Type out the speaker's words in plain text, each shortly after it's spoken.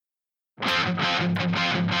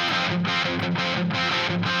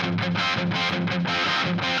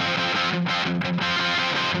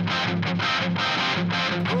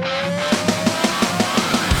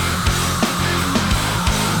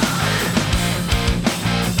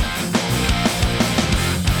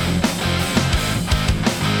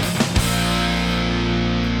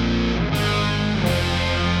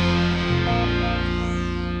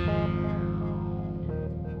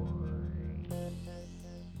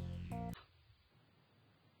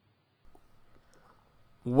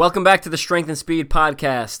Welcome back to the Strength and Speed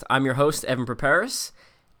podcast. I'm your host, Evan Preparis,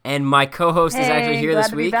 and my co-host is actually here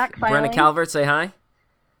this week. Brenna Calvert, say hi.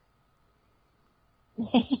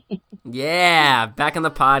 Yeah, back on the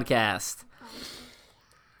podcast.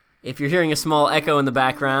 If you're hearing a small echo in the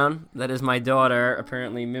background, that is my daughter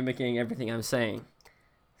apparently mimicking everything I'm saying.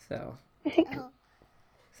 So,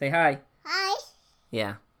 say hi. Hi.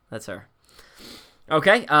 Yeah, that's her.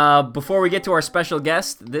 Okay, before we get to our special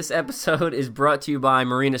guest, this episode is brought to you by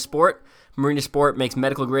Marina Sport. Marina Sport makes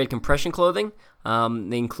medical-grade compression clothing,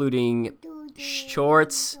 including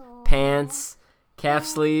shorts, pants, calf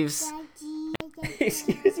sleeves.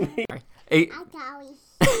 Excuse me.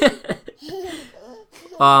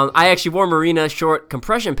 I actually wore Marina short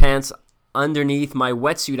compression pants underneath my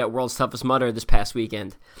wetsuit at World's Toughest Mudder this past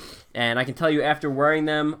weekend. And I can tell you, after wearing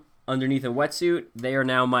them underneath a wetsuit, they are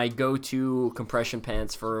now my go-to compression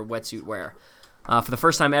pants for wetsuit wear. For the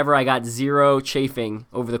first time ever, I got zero chafing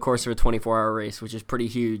over the course of a 24-hour race, which is pretty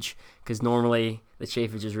huge because normally the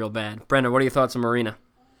chafage is real bad. Brenda, what are your thoughts on Marina?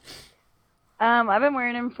 I've been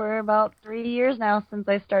wearing them for about 3 years now since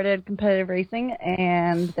I started competitive racing,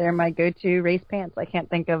 and they're my go-to race pants. I can't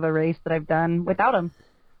think of a race that I've done without them.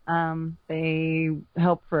 They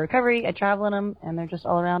help for recovery. I travel in them, and they're just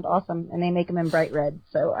all around awesome. And they make them in bright red,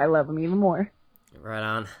 so I love them even more. Right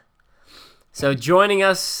on. So joining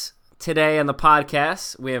us today on the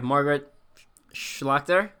podcast, we have Margaret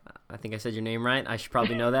Schlachter. I think I said your name right. I should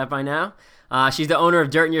probably know that by now. She's the owner of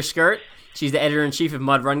Dirt in Your Skirt. She's the editor-in-chief of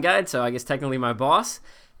Mud Run Guide, so I guess technically my boss.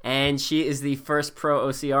 And she is the first pro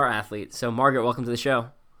OCR athlete. So Margaret, welcome to the show.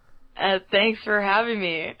 Thanks for having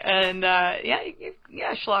me. And,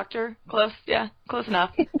 yeah, Schlachter. Close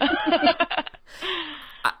enough.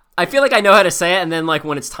 I feel like I know how to say it, and then, like,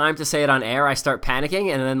 when it's time to say it on air, I start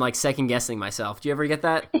panicking and then, like, second-guessing myself. Do you ever get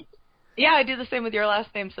that? Yeah, I do the same with your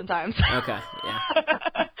last name sometimes. Okay, yeah.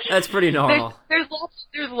 That's pretty normal. There's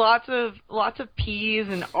lots of P's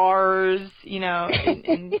and R's, in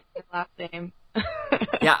your last name.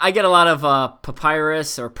 Yeah, I get a lot of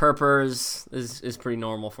papyrus or purpurs is pretty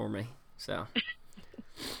normal for me. So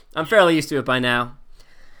I'm fairly used to it by now.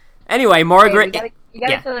 Anyway, Margaret. Hey, you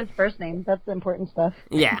gotta say his first name. That's the important stuff.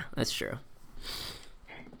 Yeah, that's true.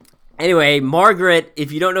 Anyway, Margaret,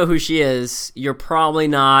 if you don't know who she is, you're probably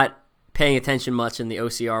not paying attention much in the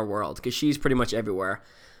OCR world because she's pretty much everywhere.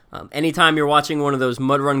 Anytime you're watching one of those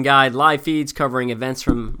Mud Run Guide live feeds covering events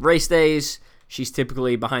from race days, she's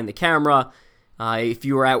typically behind the camera. If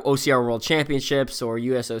you were at OCR World Championships or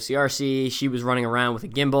US OCRC, she was running around with a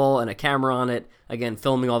gimbal and a camera on it, again,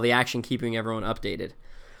 filming all the action, keeping everyone updated.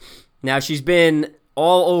 Now, she's been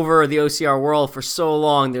all over the OCR world for so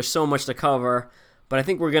long, there's so much to cover, but I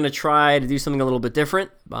think we're going to try to do something a little bit different.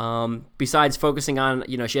 Besides focusing on,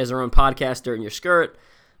 she has her own podcast, Dirt in Your Skirt,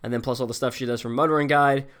 and then plus all the stuff she does for Mud Run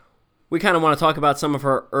Guide. We kind of want to talk about some of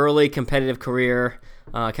her early competitive career,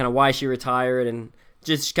 kind of why she retired, and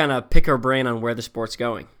just kind of pick her brain on where the sport's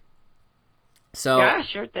going. So yeah,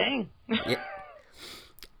 sure thing. Yeah,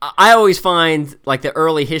 I always find like the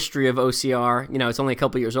early history of OCR, it's only a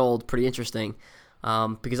couple years old, pretty interesting,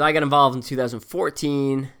 because I got involved in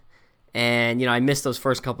 2014, and I missed those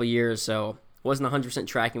first couple years, so wasn't 100%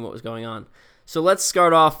 tracking what was going on. So let's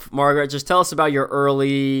start off, Margaret. Just tell us about your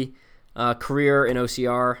early career in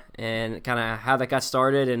OCR and kind of how that got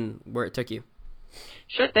started and where it took you.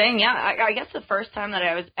 Sure thing, yeah. I guess the first time that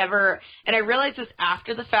I was ever, and I realized this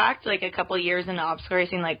after the fact, like a couple of years into obstacle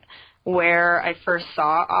racing, like where I first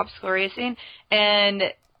saw obstacle racing, and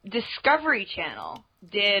Discovery Channel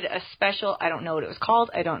did a special, I don't know what it was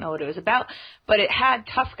called, I don't know what it was about, but it had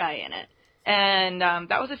Tough Guy in it. And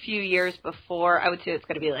that was a few years before, I would say it's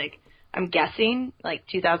going to be like, I'm guessing, like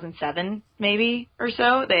 2007 maybe or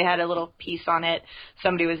so. They had a little piece on it.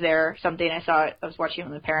 Somebody was there, something I saw it. I was watching it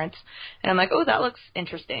with my parents. And I'm like, oh, that looks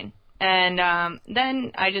interesting. And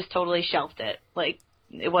then I just totally shelved it. Like,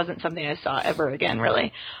 it wasn't something I saw ever again,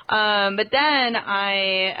 really. But then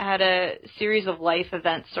I had a series of life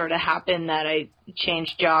events sort of happen that I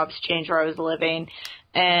changed jobs, changed where I was living,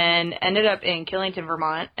 and ended up in Killington,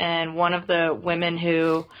 Vermont. And one of the women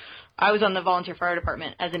who I was on the volunteer fire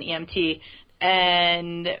department as an EMT,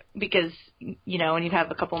 And because, you know, when you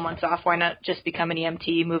have a couple months off, why not just become an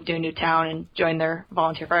EMT, move to a new town, and join their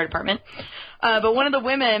volunteer fire department? But one of the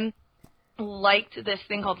women liked this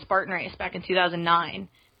thing called Spartan Race back in 2009.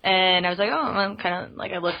 And I was like, oh, I'm kind of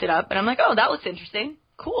like, I looked it up, and I'm like, oh, that looks interesting.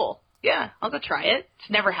 Cool. Yeah, I'll go try it. It's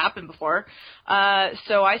never happened before.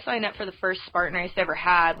 So I signed up for the first Spartan Race I ever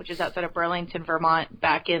had, which is outside of Burlington, Vermont,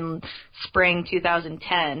 back in spring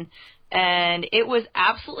 2010. And it was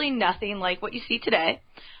absolutely nothing like what you see today.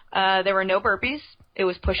 There were no burpees. It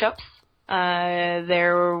was push-ups.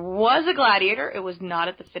 There was a gladiator. It was not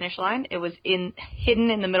at the finish line. It was hidden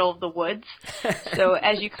in the middle of the woods. So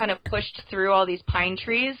as you kind of pushed through all these pine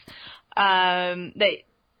trees, all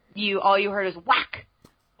you heard is whack,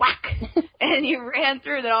 whack, and you ran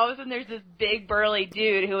through. Then all of a sudden, there's this big burly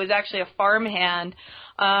dude who was actually a farmhand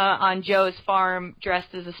on Joe's farm,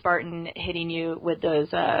 dressed as a Spartan, hitting you with those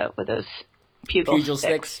pugil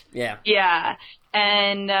sticks. Yeah. Yeah,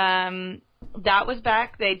 and that was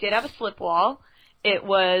back. They did have a slip wall. It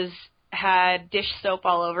had dish soap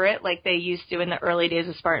all over it, like they used to in the early days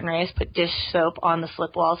of Spartan Race. Put dish soap on the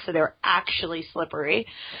slip wall, so they were actually slippery,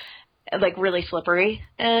 like really slippery.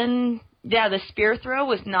 And yeah, the spear throw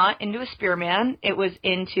was not into a spearman. It was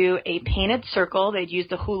into a painted circle. They'd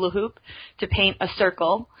used a hula hoop to paint a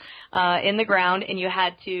circle in the ground, and you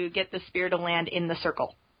had to get the spear to land in the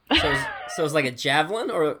circle. So it was like a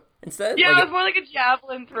javelin, or instead? Yeah, it was more like a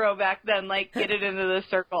javelin throw back then, like get it into the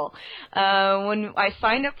circle. When I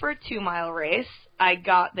signed up for a 2-mile race, I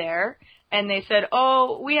got there, and they said,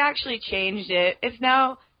 oh, we actually changed it. It's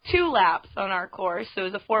now 2 laps on our course, so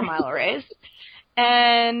it was a 4-mile race.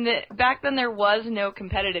 And back then there was no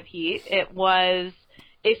competitive heat. It was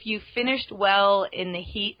if you finished well in the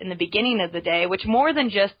heat in the beginning of the day, which more than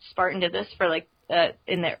just Spartan did this for like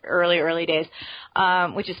in the early days,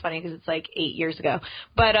 which is funny because it's like 8 years ago.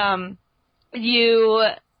 But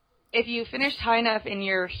if you finished high enough in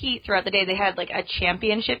your heat throughout the day, they had like a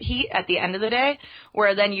championship heat at the end of the day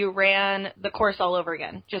where then you ran the course all over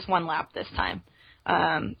again, just 1 lap this time.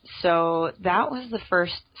 So that was the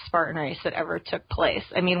first Spartan race that ever took place.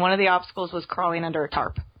 I mean, one of the obstacles was crawling under a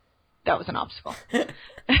tarp. That was an obstacle.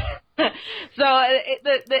 So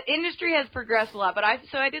the industry has progressed a lot, but I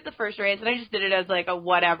did the first race, and I just did it as like a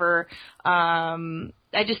whatever.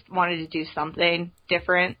 I just wanted to do something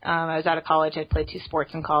different. I was out of college. I played 2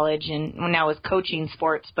 sports in college, and now I was coaching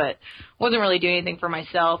sports, but wasn't really doing anything for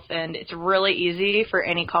myself. And it's really easy for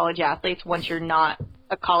any college athletes once you're not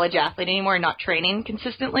a college athlete anymore, not training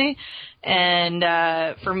consistently. And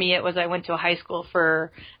for me, it was I went to a high school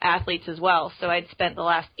for athletes as well. So I'd spent the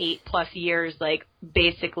last 8+ years like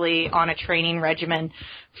basically on a training regimen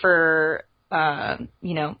for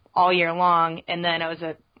all year long. And then I was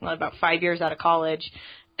about 5 years out of college,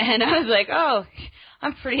 and I was like, oh,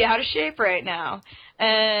 I'm pretty out of shape right now.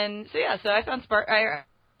 And so I found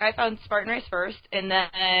I found Spartan Race first, and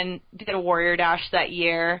then did a Warrior Dash that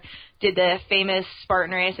year. Did the famous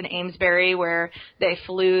Spartan Race in Amesbury where they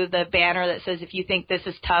flew the banner that says, if you think this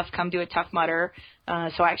is tough, come do a Tough Mudder.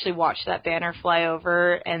 So I actually watched that banner fly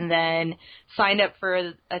over, and then signed up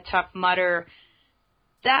for a Tough Mudder.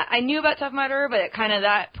 That I knew about Tough Mudder, but it kind of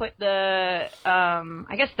put the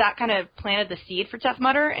I guess that kind of planted the seed for Tough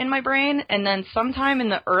Mudder in my brain. And then sometime in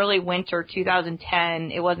the early winter 2010,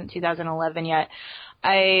 it wasn't 2011 yet,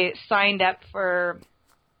 I signed up for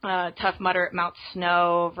Tough Mudder at Mount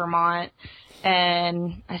Snow, Vermont,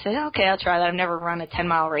 and I said, okay, I'll try that. I've never run a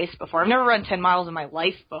 10-mile race before. I've never run 10 miles in my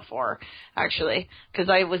life before, actually, because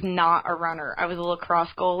I was not a runner. I was a lacrosse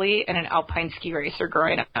goalie and an alpine ski racer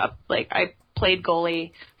growing up. Like, I played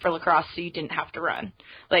goalie for lacrosse, so you didn't have to run.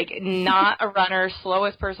 Like, not a runner,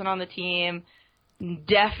 slowest person on the team,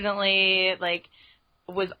 definitely, like,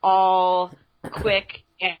 was all quick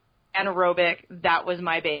and anaerobic. That was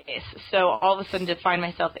my base. So all of a sudden to find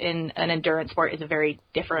myself in an endurance sport is a very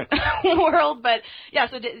different world. But yeah,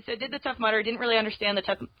 so did the Tough Mudder. Didn't really understand the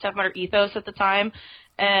Tough Mudder ethos at the time,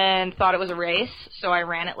 and thought it was a race. So I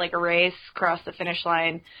ran it like a race, crossed the finish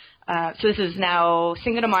line. So this is now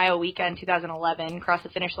Cinco de Mayo weekend 2011, crossed the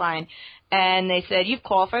finish line, and they said, you've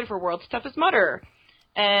qualified for World's Toughest Mudder.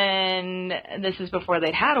 And this is before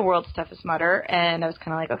they'd had a World's Toughest Mudder, and I was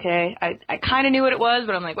kind of like, okay, I kind of knew what it was,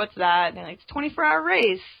 but I'm like, what's that? And they're like, it's a 24-hour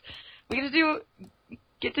race. We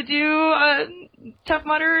get to do a Tough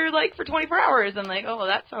Mudder like for 24 hours. I'm like, oh,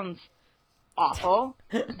 that sounds awful.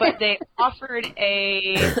 But they offered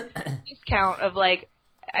a discount of like,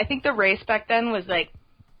 I think the race back then was like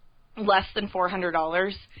less than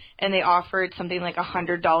 $400, and they offered something like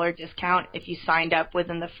 $100 discount if you signed up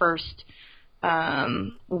within the first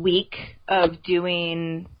week of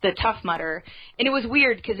doing the Tough Mudder. And it was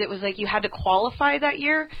weird because it was like you had to qualify that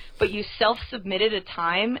year, but you self-submitted a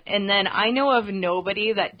time, and then I know of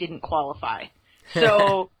nobody that didn't qualify.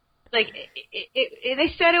 So, like,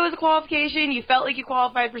 they said it was a qualification, you felt like you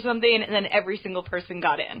qualified for something, and then every single person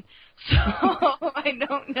got in. So I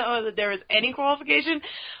don't know that there was any qualification,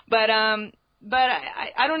 but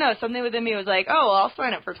I don't know, something within me was like, oh, well, I'll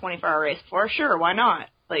sign up for a 24-hour race for sure, why not?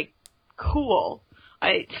 Like, cool.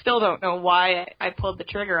 I still don't know why I pulled the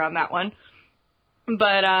trigger on that one.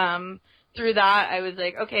 But through that, I was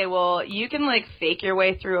like, okay, well, you can, like, fake your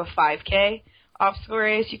way through a 5K obstacle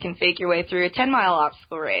race. You can fake your way through a 10-mile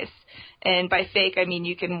obstacle race. And by fake, I mean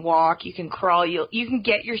you can walk, you can crawl, you can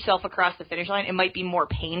get yourself across the finish line. It might be more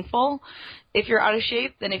painful if you're out of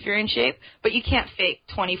shape than if you're in shape, but you can't fake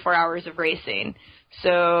 24 hours of racing.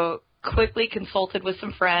 So quickly consulted with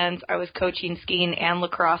some friends. I was coaching skiing and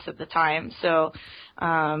lacrosse at the time, so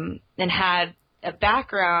and had a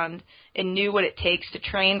background and knew what it takes to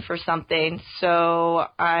train for something. So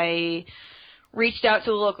I reached out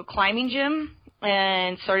to the local climbing gym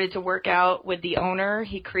and started to work out with the owner.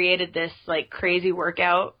 He created this like crazy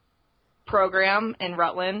workout program in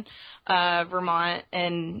Rutland, Vermont,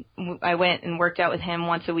 and I went and worked out with him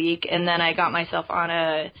once a week. And then I got myself on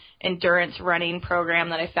a endurance running program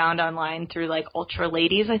that I found online through like Ultra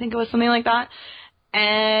Ladies, I think it was something like that.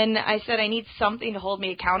 And I said I need something to hold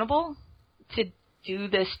me accountable to do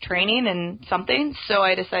this training and something. So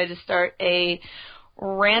I decided to start a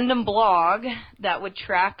random blog that would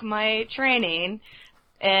track my training,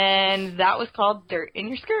 and that was called Dirt in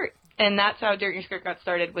Your Skirt. And that's how Dirt in Your Skirt got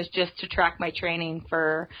started, was just to track my training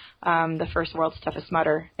for the first World's Toughest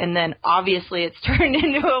Mudder. And then obviously it's turned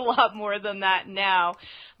into a lot more than that now.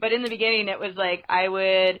 But in the beginning it was like I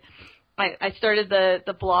started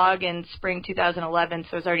the blog in spring 2011,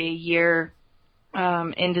 so it was already a year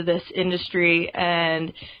into this industry,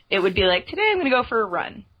 and it would be like, today I'm going to go for a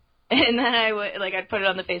run. And then I'd put it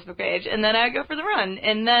on the Facebook page, and then I'd go for the run.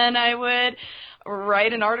 And then I would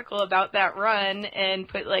write an article about that run and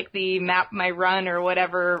put like the Map My Run or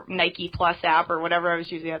whatever Nike Plus app or whatever I was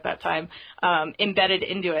using at that time, embedded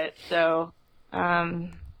into it. So,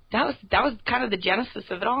 that was kind of the genesis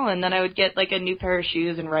of it all. And then I would get like a new pair of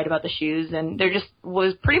shoes and write about the shoes. And there just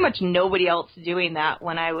was pretty much nobody else doing that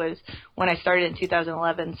when I started in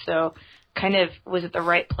 2011. So, kind of was at the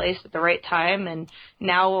right place at the right time, and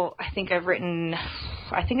now I think I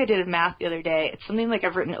did a math the other day. It's something like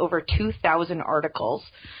I've written over 2,000 articles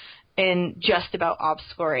in just about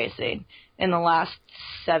obstacle racing in the last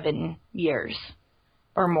 7 years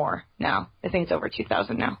or more now. I think it's over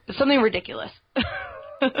 2,000 now. It's something ridiculous.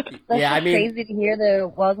 That's crazy to hear,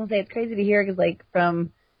 though. Well, I was going to say, it's crazy to hear because, like,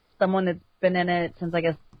 from someone that's been in it since, I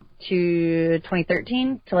guess,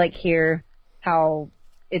 2013 to, like, hear how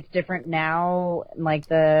it's different now, like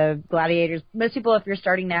the gladiators. Most people, if you're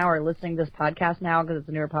starting now or listening to this podcast now because it's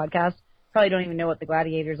a newer podcast, probably don't even know what the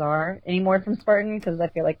gladiators are anymore from Spartan, because I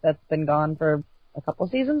feel like that's been gone for a couple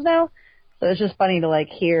seasons now. So it's just funny to like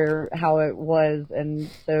hear how it was, and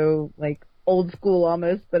so like old school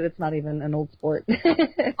almost, but it's not even an old sport.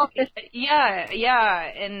 Yeah.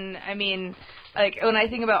 And I mean, like when I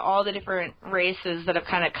think about all the different races that have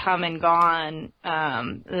kind of come and gone,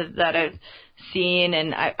 that I've seen,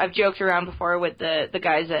 and I've joked around before with the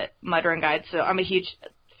guys at Mud Run Guide. So I'm a huge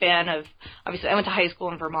fan of, obviously I went to high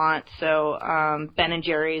school in Vermont, so Ben and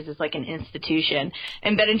Jerry's is like an institution,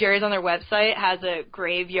 and Ben and Jerry's on their website has a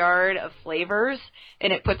graveyard of flavors,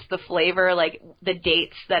 and it puts the flavor, like the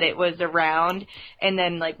dates that it was around, and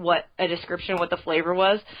then like what a description of what the flavor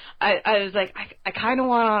was. I was like, I kind of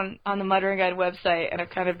want on the Mud Run Guide website, and I've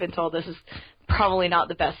kind of been told this is probably not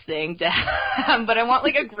the best thing to have, but I want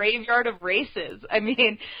like a graveyard of races. I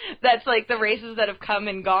mean, that's like the races that have come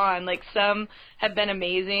and gone. Like some have been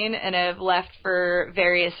amazing and have left for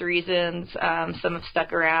various reasons. Some have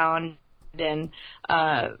stuck around, and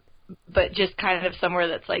but just kind of somewhere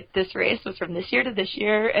that's like, this race was from this year to this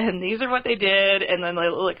year, and these are what they did, and then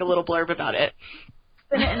like a little blurb about it.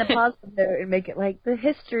 Put it in a positive note and make it like the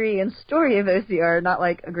history and story of OCR, not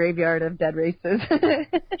like a graveyard of dead races.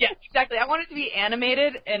 Yeah, exactly. I want it to be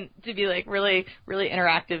animated and to be like really, really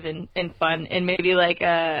interactive and fun, and maybe like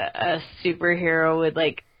a superhero would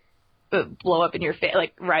like blow up in your face,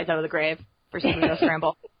 like rise out of the grave for Superhero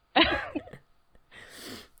Scramble.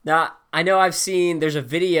 Now, I know I've seen, there's a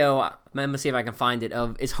video, I'm going to see if I can find it,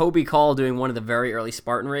 of is Hobie Call doing one of the very early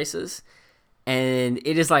Spartan races. And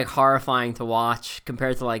it is like horrifying to watch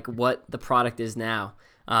compared to like what the product is now.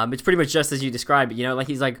 It's pretty much just as you described it, you know, like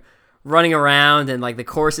he's like running around and like the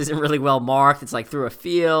course isn't really well marked. It's like through a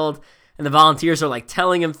field, and the volunteers are like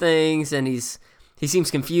telling him things, and he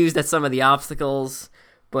seems confused at some of the obstacles.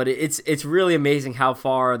 But it's really amazing how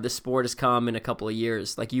far the sport has come in a couple of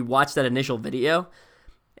years. Like, you watch that initial video,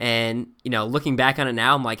 and, you know, looking back on it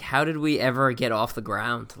now, I'm like, how did we ever get off the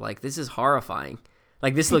ground? Like, this is horrifying.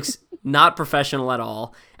 Like, this looks not professional at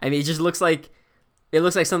all. I mean, it just looks like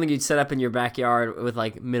something you'd set up in your backyard with,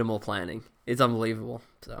 like, minimal planning. It's unbelievable.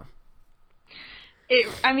 So, it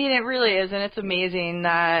really is, and it's amazing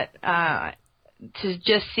that to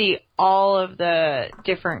just see all of the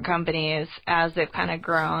different companies as they've kind of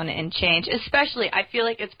grown and changed. Especially, I feel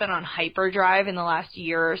like it's been on hyperdrive in the last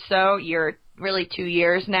year or so, really 2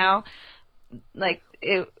 years now. Like,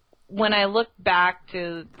 when I look back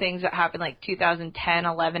to things that happened like 2010,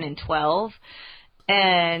 11, and 12,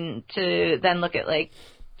 and to then look at like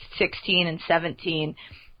 16 and 17,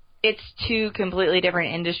 it's two completely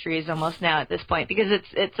different industries almost now at this point, because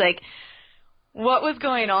it's like, what was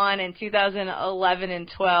going on in 2011 and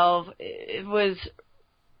 12, it was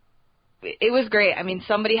great. I mean,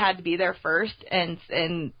 somebody had to be there first,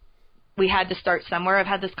 and we had to start somewhere. I've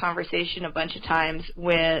had this conversation a bunch of times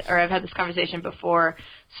I've had this conversation before.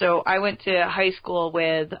 So I went to high school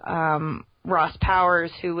with Ross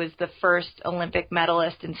Powers, who was the first Olympic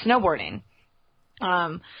medalist in snowboarding.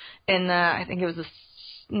 I think it was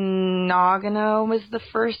Nagano was the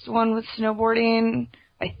first one with snowboarding.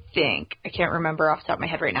 I think. I can't remember off the top of my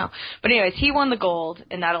head right now. But anyways, he won the gold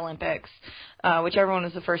in that Olympics, whichever one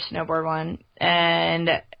was the first snowboard one. And,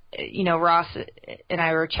 you know, Ross and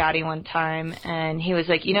I were chatting one time, and he was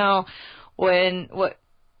like, you know, what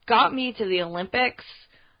got me to the Olympics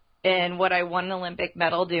and what I won an Olympic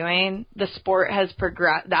medal doing, that sport has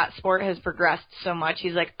progressed so much.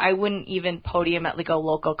 He's like, I wouldn't even podium at like a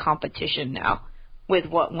local competition now with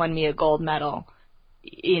what won me a gold medal,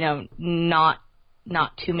 you know, not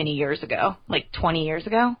too many years ago, like 20 years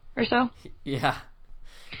ago or so. Yeah.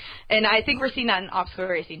 And I think we're seeing that in obstacle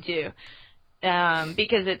racing too,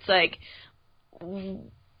 because it's like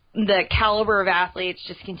the caliber of athletes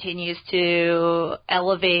just continues to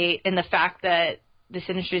elevate, and the fact that this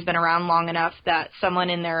industry has been around long enough that someone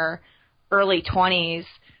in their early 20s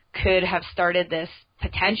could have started this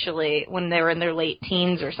potentially when they were in their late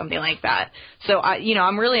teens or something like that. So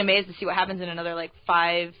I'm really amazed to see what happens in another like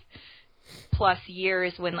 5+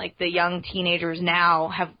 years, when like the young teenagers now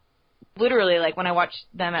have literally, like, when I watch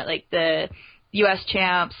them at like the U.S.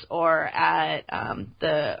 champs or at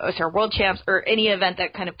the OCR World champs or any event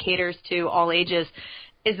that kind of caters to all ages,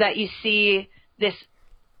 is that you see this.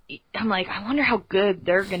 I'm like, I wonder how good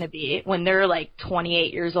they're going to be when they're like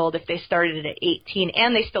 28 years old, if they started at 18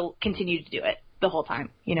 and they still continue to do it the whole time,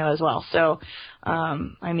 you know, as well. So,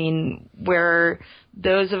 I mean, where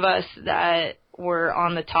those of us that were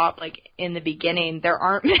on the top, like in the beginning, there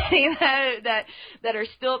aren't many that are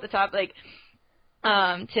still at the top, like,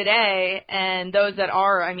 today, and those that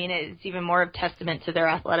are, I mean, it's even more of testament to their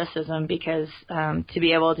athleticism, because, to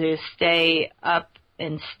be able to stay up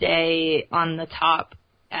and stay on the top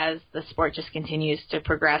as the sport just continues to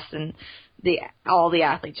progress and all the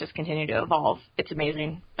athletes just continue to evolve. It's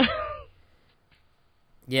amazing.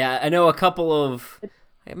 Yeah, I know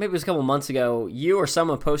maybe it was a couple months ago, you or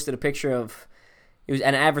someone posted a picture of, it was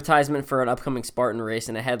an advertisement for an upcoming Spartan race,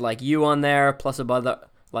 and it had like you on there plus a bunch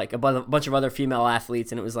of other female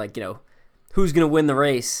athletes, and it was like, you know, who's going to win the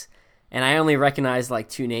race? And I only recognized like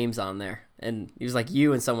 2 names on there, and it was like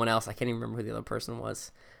you and someone else. I can't even remember who the other person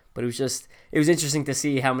was. But it was interesting to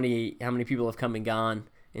see how many people have come and gone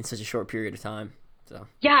in such a short period of time. So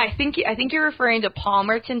yeah, I think you're referring to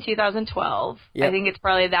Palmerton 2012. Yep. I think it's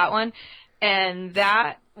probably that one, and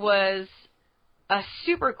that was a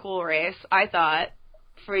super cool race, I thought,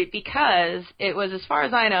 because it was, as far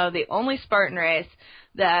as I know, the only Spartan race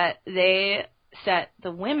that they set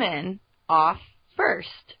the women off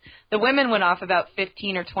first. The women went off about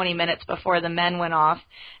 15 or 20 minutes before the men went off.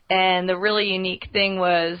 And the really unique thing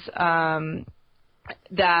was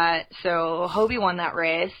that, so Hobie won that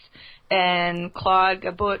race, and Claude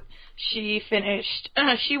Gabut, she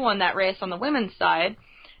won that race on the women's side,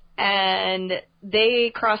 and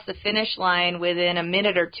they crossed the finish line within a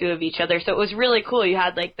minute or 2 of each other. So it was really cool. You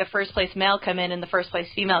had like the first place male come in and the first place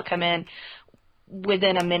female come in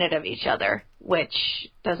within a minute of each other, which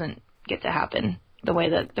doesn't get to happen the way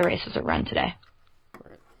that the races are run today.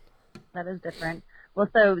 That is different. Well,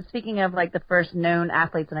 so speaking of like the first known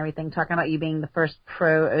athletes and everything, talking about you being the first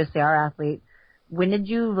pro OCR athlete, when did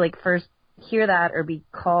you like first hear that or be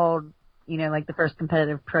called, you know, like the first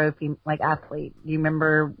competitive pro like athlete? Do you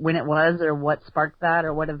remember when it was, or what sparked that,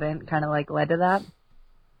 or what event kind of like led to that?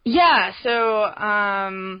 Yeah, so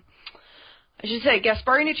I I should say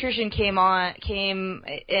Gaspari Nutrition came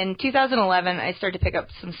in 2011. I started to pick up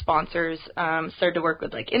some sponsors, started to work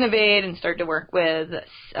with like Innovate and started to work with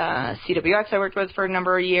CWX I worked with for a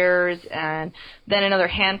number of years, and then another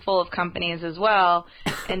handful of companies as well.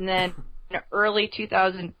 And then in early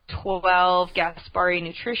 2012, Gaspari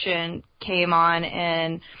Nutrition came on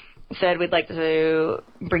and said, we'd like to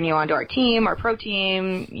bring you onto our team, our pro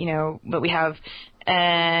team, what we have.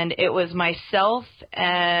 And it was myself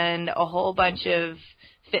and a whole bunch of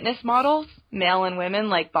fitness models, male and women,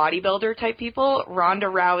 like bodybuilder type people, Ronda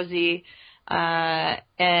Rousey,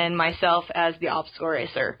 and myself as the obstacle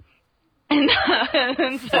racer. And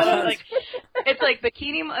so it's like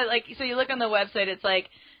bikini, so you look on the website, it's like,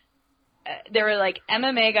 there were like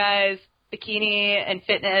MMA guys, bikini and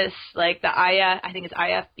fitness, like the I think it's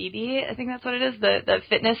IFBB, I think that's what it is, the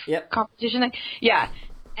fitness competition thing. Yeah.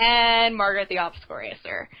 And Margaret, the obstacle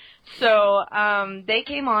racer. So they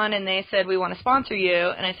came on and they said, we want to sponsor you.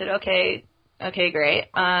 And I said, okay, great.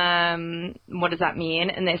 What does that mean?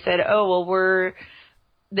 And they said,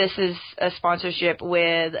 this is a sponsorship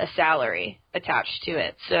with a salary attached to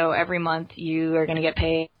it. So every month you are going to get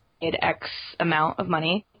paid X amount of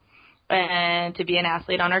money and to be an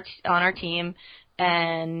athlete on our team.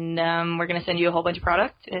 And we're going to send you a whole bunch of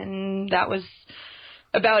product. And that was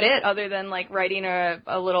about it, other than like writing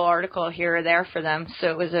a little article here or there for them. So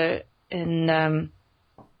it was so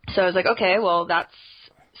I was like, okay, well, that's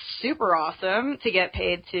super awesome to get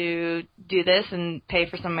paid to do this and pay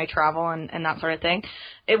for some of my travel and that sort of thing.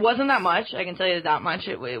 It wasn't that much. I can tell you that much.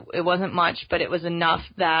 It wasn't much, but it was enough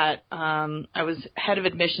that I was head of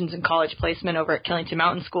admissions and college placement over at Killington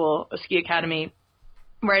Mountain School, a ski academy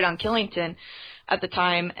right on Killington at the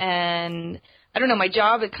time. And I don't know, my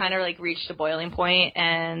job had kind of like reached a boiling point,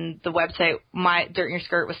 and the website, my Dirt in Your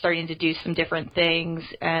Skirt, was starting to do some different things,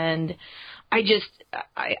 and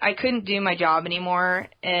I couldn't do my job anymore,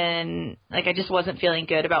 and like I just wasn't feeling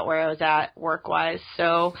good about where I was at work-wise,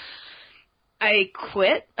 so I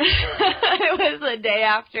quit. It was the day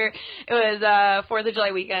after. It was 4th of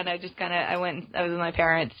July weekend. I was with my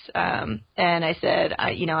parents, and I said,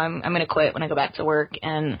 I'm going to quit when I go back to work.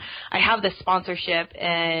 And I have this sponsorship,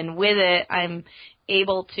 and with it, I'm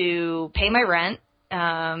able to pay my rent,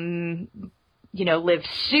 live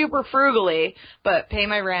super frugally, but pay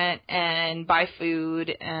my rent and buy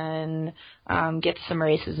food and get to some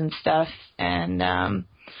races and stuff. And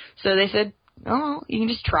so they said, oh, you can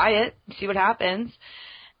just try it, see what happens.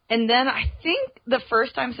 And then I think the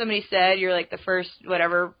first time somebody said you're like the first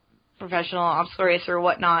whatever professional obstacle racer or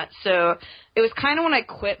whatnot. So it was kind of when I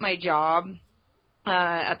quit my job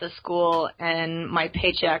at the school, and my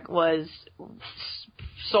paycheck was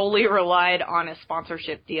solely relied on a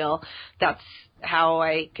sponsorship deal. That's how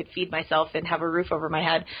I could feed myself and have a roof over my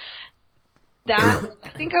head.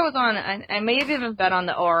 I think I was on, I may have even been on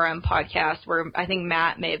the ORM podcast where I think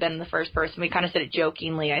Matt may have been the first person. We kind of said it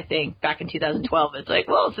jokingly, I think, back in 2012. It's like,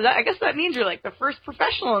 well, so I guess that means you're like the first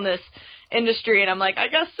professional in this industry. And I'm like, I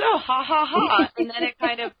guess so, ha, ha, ha.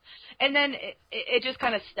 And then it just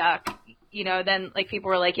kind of stuck, then like people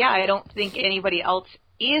were like, yeah, I don't think anybody else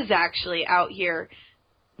is actually out here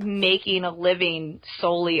making a living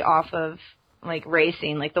solely off of like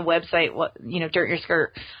racing, like the website, Dirt Your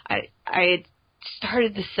Skirt. I had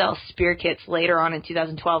started to sell spear kits later on in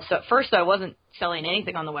 2012. So at first I wasn't selling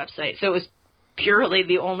anything on the website. So it was purely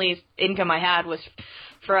the only income I had was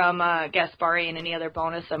from Gaspari and any other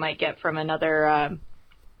bonus I might get from another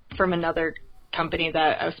company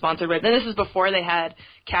that I was sponsored with. And this is before they had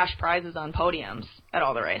cash prizes on podiums at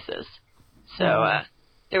all the races. So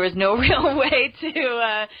there was no real way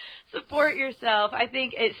to support yourself. I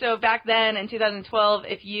think so back then in 2012,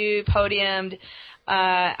 if you podiumed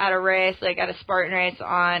at a race, like at a Spartan race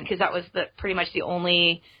because that was pretty much the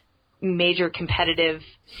only major competitive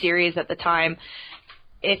series at the time.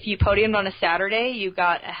 If you podiumed on a Saturday, you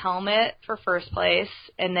got a helmet for first place,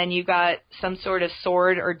 and then you got some sort of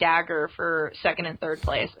sword or dagger for second and third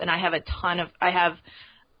place. And I have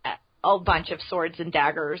a bunch of swords and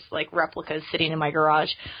daggers, like replicas, sitting in my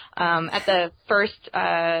garage. At the first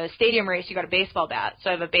stadium race, you got a baseball bat. So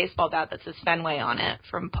I have a baseball bat that says Fenway on it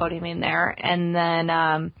from podiuming there. And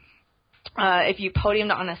then if you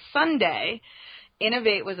podiumed on a Sunday,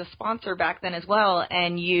 Innovate was a sponsor back then as well,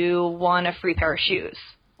 and you won a free pair of shoes,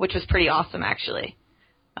 which was pretty awesome, actually.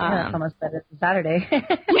 Yeah, it's almost better than Saturday.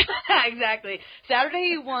 Yeah, exactly. Saturday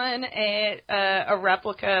you won a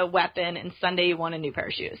replica weapon, and Sunday you won a new pair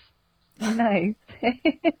of shoes. Nice.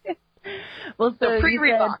 Well, so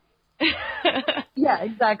pre-Reebok. Yeah,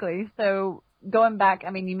 exactly. So going back,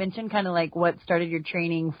 I mean, you mentioned kind of like what started your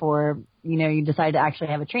training for, you decided to actually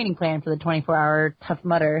have a training plan for the 24-hour Tough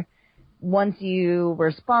Mudder. once you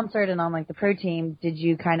were sponsored and on like the pro team, did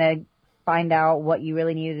you kind of find out what you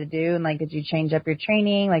really needed to do? And like, did you change up your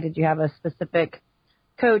training? Like, did you have a specific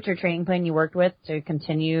coach or training plan you worked with to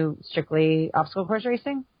continue strictly obstacle course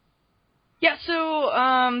racing? Yeah, so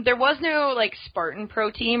there was no like Spartan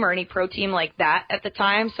pro team or any pro team like that at the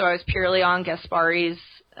time. So I was purely on Gaspari's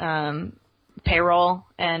payroll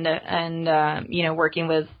and you know, working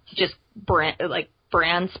with just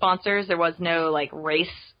brand sponsors. There was no like race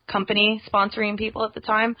company sponsoring people at the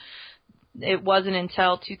time. It wasn't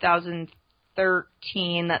until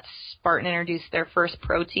 2013 that Spartan introduced their first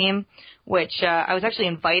pro team, which I was actually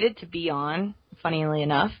invited to be on, funnily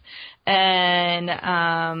enough. And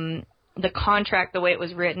the contract, the way it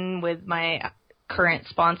was written with my current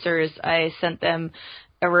sponsors, I sent them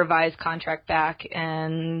a revised contract back,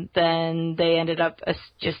 and then they ended up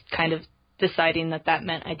just kind of deciding that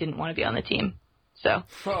meant I didn't want to be on the team. So,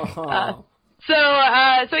 So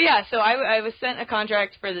I was sent a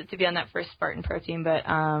contract to be on that first Spartan Pro team, but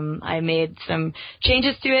I made some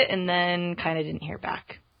changes to it and then kind of didn't hear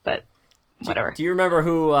back. But whatever. Do you remember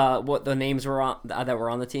who what the names were on that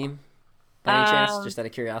were on the team? By any chance, just out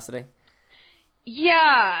of curiosity?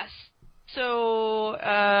 Yeah. So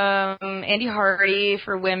Andy Hardy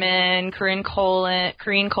for women, Corinne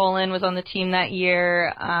Colin was on the team that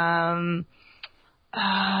year.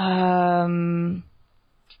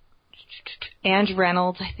 Ange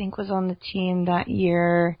Reynolds, I think, was on the team that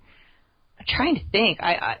year. I'm trying to think.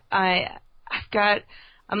 I'm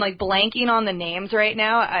like blanking on the names right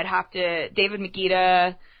now. I'd have to. David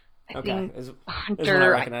Magida. I think Hunter. I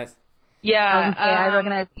recognize. Yeah, I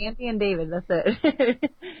recognize Andy and David. That's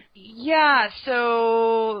it. Yeah.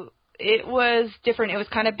 So it was different. It was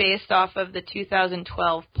kind of based off of the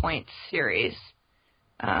 2012 points series.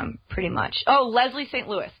 Pretty much. Oh, Leslie St.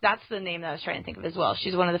 Louis. That's the name that I was trying to think of as well.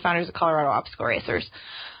 She's one of the founders of Colorado Obstacle Racers.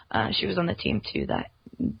 She was on the team too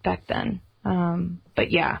back then.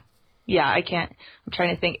 But yeah, I can't. I'm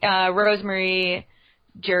trying to think. Rosemary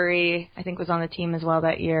Jury, I think, was on the team as well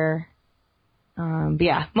that year. But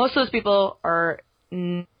yeah, most of those people are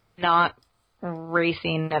not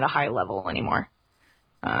racing at a high level anymore.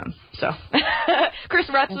 So Chris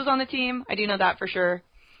Rutz was on the team. I do know that for sure.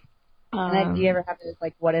 And then, do you ever have those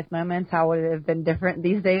like what if moments? How would it have been different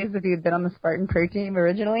these days if you had been on the Spartan Pro team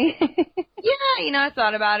originally? Yeah, I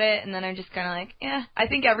thought about it, and then I'm just kind of like, yeah. I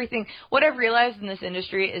think what I've realized in this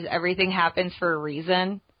industry is everything happens for a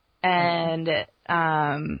reason, and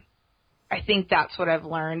I think that's what I've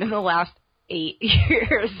learned in the last 8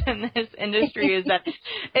 years in this industry is that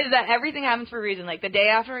everything happens for a reason. Like the day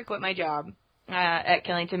after I quit my job at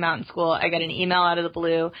Killington Mountain School, I got an email out of the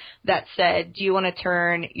blue that said, do you want to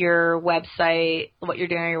turn your website, what you're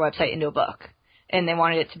doing on your website, into a book? And they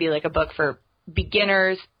wanted it to be like a book for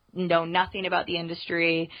beginners, know nothing about the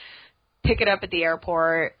industry, pick it up at the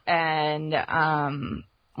airport, and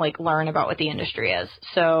like learn about what the industry is.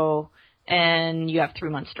 So, and you have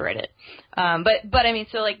 3 months to write it. But I mean,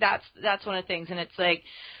 so like that's one of the things, and it's like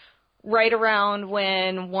right around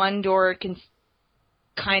when one door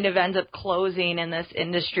kind of ends up closing in this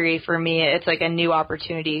industry for me, it's like a new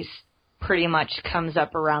opportunity pretty much comes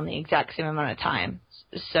up around the exact same amount of time.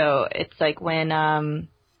 So it's like when I'm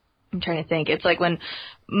trying to think, it's like when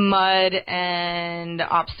Mud and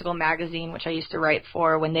Obstacle Magazine, which I used to write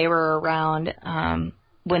for, when they were around,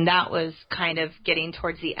 when that was kind of getting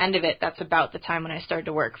towards the end of it, that's about the time when I started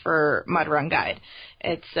to work for Mud Run Guide.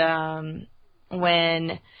 It's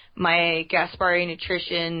when my Gaspari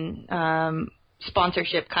Nutrition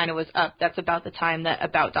sponsorship kind of was up. That's about the time that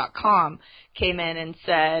About.com came in and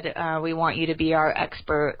said, we want you to be our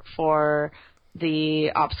expert for the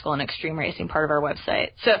obstacle and extreme racing part of our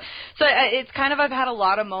website. So it's kind of, I've had a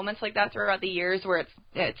lot of moments like that throughout the years where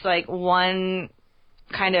it's like one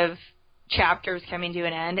kind of chapter is coming to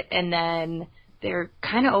an end, and then there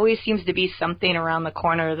kind of always seems to be something around the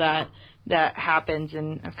corner that happens,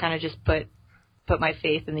 and I've kind of just put my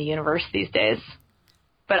faith in the universe these days.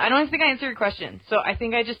 But I don't think I answered your question, so I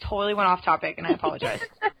think I just totally went off topic, and I apologize.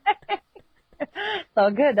 It's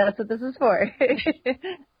all good. That's what this is for.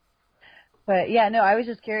 But yeah, no, I was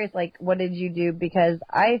just curious, like, what did you do? Because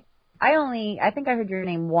I think I heard your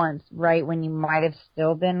name once, right, when you might have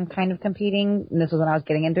still been kind of competing, and this was when I was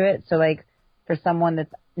getting into it. So, like, for someone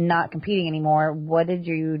that's not competing anymore, what did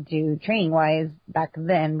you do training-wise back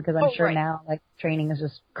then? Because I'm sure now, like, training is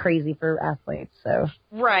just crazy for athletes, so.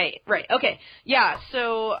 Right. Okay. Yeah,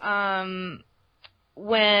 so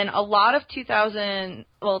when a lot of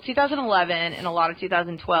 2011 and a lot of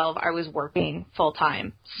 2012, I was working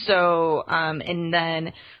full-time. So, and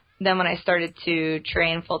then when I started to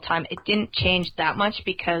train full-time, it didn't change that much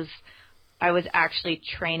because I was actually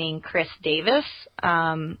training Chris Davis,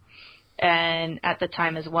 and at the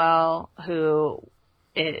time as well,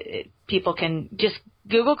 people can just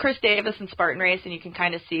Google Chris Davis and Spartan Race, and you can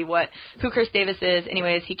kind of see who Chris Davis is.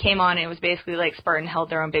 Anyways, he came on, and it was basically like Spartan held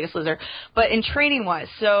their own Biggest Loser. But in training-wise,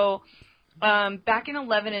 so back in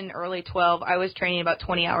 11 and early 12, I was training about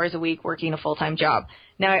 20 hours a week, working a full-time job.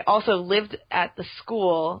 Now, I also lived at the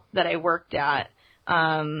school that I worked at.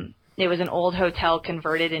 It was an old hotel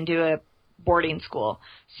converted into a boarding school.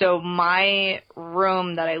 So my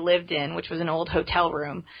room that I lived in, which was an old hotel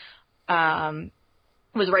room,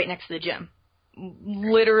 was right next to the gym.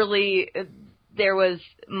 Literally, there was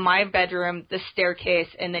my bedroom, the staircase,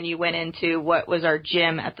 and then you went into what was our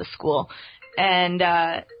gym at the school. And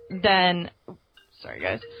then, sorry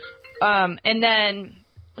guys, and then,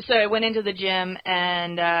 so I went into the gym,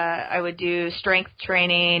 and I would do strength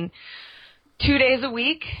training 2 days a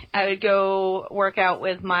week. I would go work out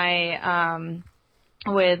with my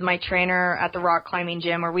trainer at the rock climbing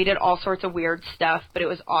gym, where we did all sorts of weird stuff, but it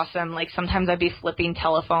was awesome. Like, sometimes I'd be flipping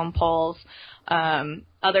telephone poles.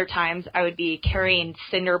 Other times I would be carrying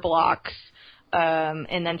cinder blocks,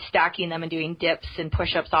 and then stacking them and doing dips and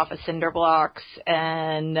push-ups off of cinder blocks,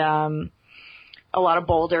 and a lot of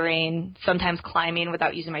bouldering, sometimes climbing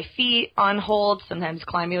without using my feet on hold, sometimes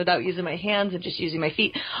climbing without using my hands and just using my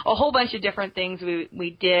feet. A whole bunch of different things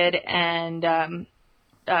we did, and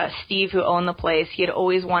Steve, who owned the place, he had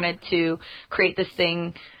always wanted to create this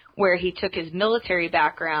thing where he took his military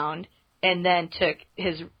background and then took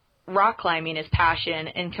his rock climbing, his passion,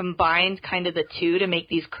 and combined kind of the two to make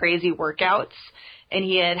these crazy workouts. And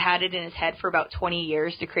he had it in his head for about 20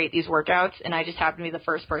 years to create these workouts, and I just happened to be the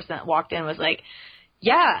first person that walked in and was like,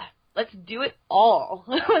 yeah, let's do it all.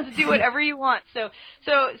 Let's do whatever you want. So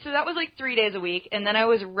that was like 3 days a week, and then I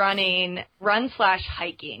was run/hiking,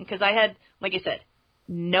 because I had, like I said,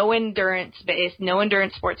 no endurance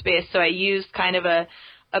sports base, so I used kind of a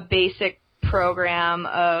basic program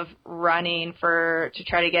of running to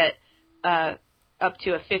try to get up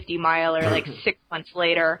to a 50-miler like 6 months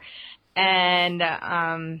later. And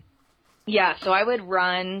so I would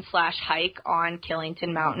run/hike on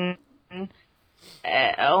Killington Mountain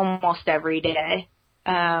almost every day.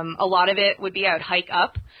 A lot of it would be I would hike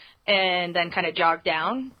up and then kind of jog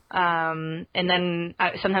down. And then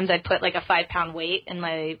sometimes I'd put like a 5-pound weight in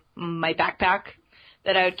my backpack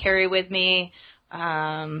that I would carry with me.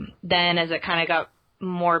 Then as it kind of got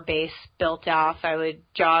more base built off, I would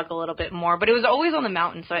jog a little bit more. But it was always on the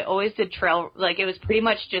mountain, so I always did trail. Like, it was pretty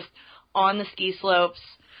much just on the ski slopes,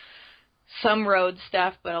 some road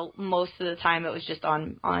stuff, but most of the time it was just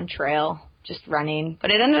on trail, just running.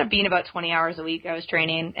 But it ended up being about 20 hours a week I was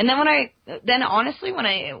training. And then honestly, when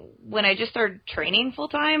I just started training full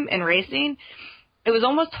time and racing, it was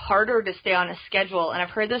almost harder to stay on a schedule. And I've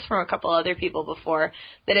heard this from a couple other people before,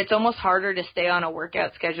 that it's almost harder to stay on a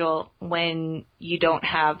workout schedule when you don't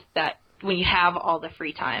have that, when you have all the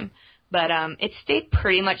free time. But it stayed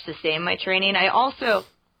pretty much the same, my training. I also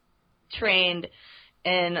trained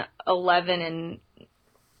in 11 and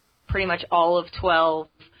pretty much all of 12.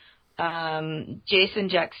 Jason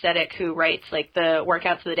Jacksetic, who writes like the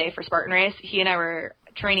workouts of the day for Spartan Race, he and I were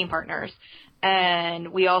training partners.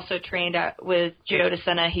 And we also trained with Joe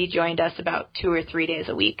DeSena. He joined us about 2 or 3 days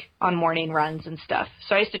a week on morning runs and stuff.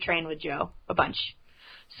 So I used to train with Joe a bunch.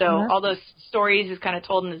 So all those stories he's kind of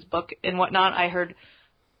told in his book and whatnot, I heard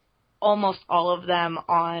almost all of them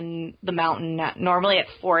on the mountain normally at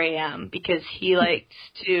 4 a.m. because he likes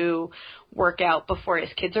to work out before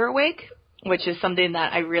his kids are awake, which is something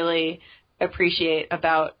that I really appreciate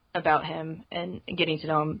about him and getting to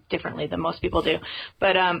know him differently than most people do.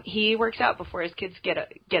 But he works out before his kids get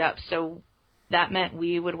up. So that meant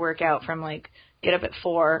we would work out from get up at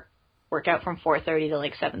 4, work out from 4:30 to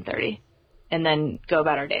 7:30, and then go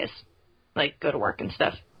about our days, go to work and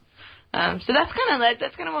stuff. So that's kind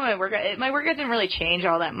of what my workout didn't really change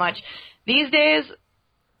all that much. These days,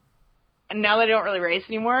 now that I don't really race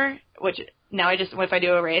anymore, which now I just, if I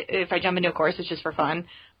do a race, if I jump into a course, it's just for fun.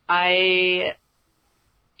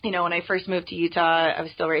 When I first moved to Utah, I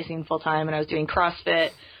was still racing full time, and I was doing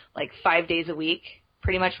CrossFit 5 days a week,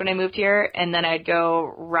 pretty much when I moved here. And then I'd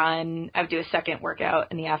go run. I would do a second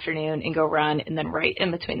workout in the afternoon and go run, and then right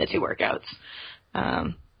in between the two workouts.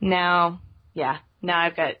 Now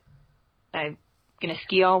I'm gonna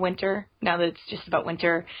ski all winter. Now that it's just about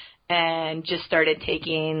winter, and just started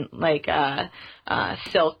taking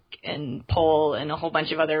silk and pole and a whole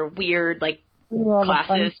bunch of other weird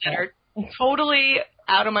classes that are totally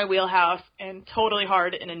out of my wheelhouse and totally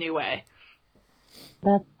hard in a new way.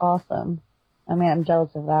 That's awesome. I mean, I'm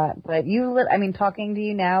jealous of that. But talking to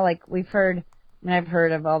you now, we've heard mean, I've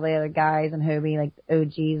heard of all the other guys in Hobie, like the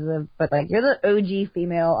OGs, but like you're the OG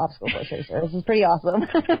female obstacle course racer. This is pretty awesome.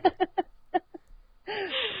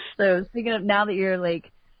 So speaking of, now that you're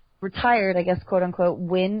like retired, I guess, quote unquote,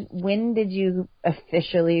 when did you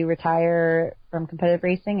officially retire from competitive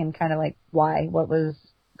racing, and kind of like why? What was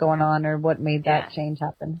going on, or what made that change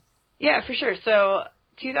happen? Yeah, for sure. So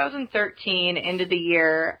 2013, end of the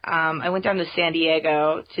year, I went down to San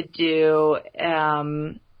Diego to do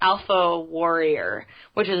Alpha Warrior,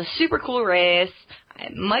 which is a super cool race. I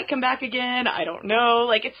might come back again. I don't know.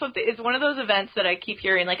 Like, it's one of those events that I keep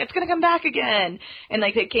hearing, like, it's going to come back again. And,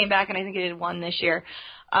 like, it came back, and I think it did one this year.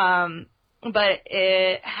 But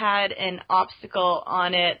it had an obstacle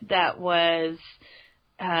on it that was,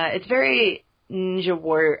 it's very Ninja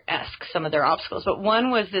Warrior-esque, some of their obstacles. But one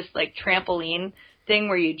was this, like, trampoline thing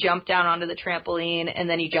where you jump down onto the trampoline, and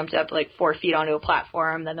then you jumped up, like, 4 feet onto a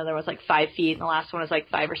platform. Then another was, like, 5 feet, and the last one was, like,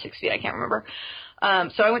 5 or 6 feet. I can't remember.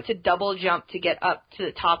 So I went to double jump to get up to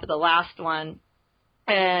the top of the last one,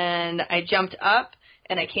 and I jumped up,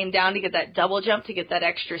 and I came down to get that double jump to get that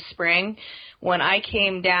extra spring. When I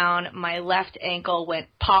came down, my left ankle went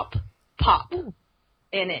pop, pop,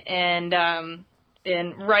 and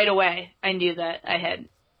right away I knew that I had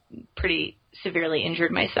pretty severely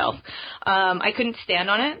injured myself. I couldn't stand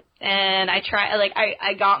on it, and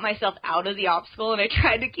I got myself out of the obstacle, and I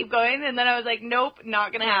tried to keep going, and then I was like, nope,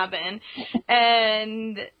 not gonna happen.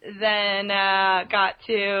 And then got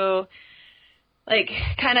to, like,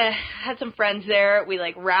 kind of had some friends there. We,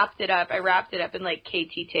 like, wrapped it up. I wrapped it up in, like,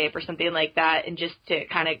 KT tape or something like that, and just to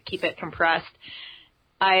kind of keep it compressed,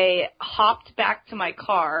 I hopped back to my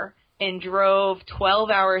car and drove 12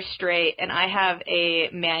 hours straight, and I have a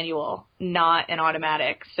manual, not an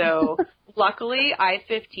automatic. So luckily,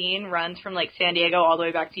 I-15 runs from, like, San Diego all the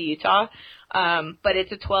way back to Utah, but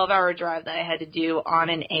it's a 12-hour drive that I had to do on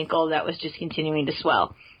an ankle that was just continuing to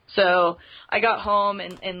swell. So I got home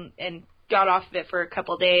and got off of it for a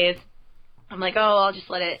couple days. I'm like, oh, I'll just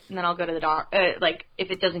let it, and then I'll go to the doctor. Like,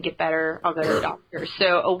 if it doesn't get better, I'll go to the doctor. So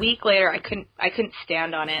a week later, I couldn't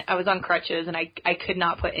stand on it. I was on crutches, and I could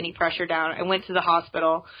not put any pressure down. I went to the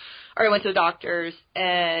hospital, or I went to the doctors,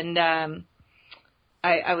 and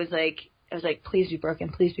I was like, please be broken,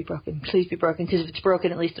 please be broken, please be broken, because if it's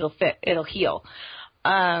broken, at least it'll heal.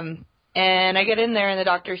 And I get in there, and the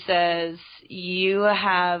doctor says, you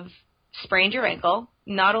have sprained your ankle.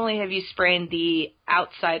 Not only have you sprained the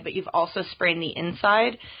outside, but you've also sprained the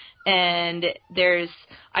inside. And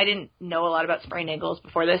I didn't know a lot about sprained ankles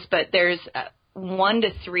before this, but there's 1 to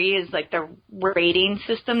 3 is like the rating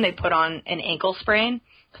system they put on an ankle sprain,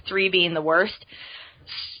 3 being the worst.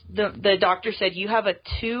 The doctor said you have a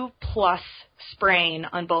 2+ sprain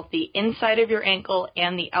on both the inside of your ankle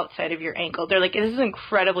and the outside of your ankle. They're like, this is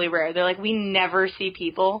incredibly rare. They're like, we never see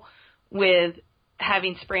people with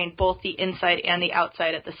having sprained both the inside and the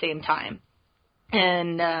outside at the same time.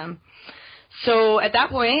 And so at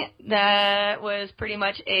that point, that was pretty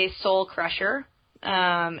much a soul crusher.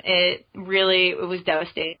 It was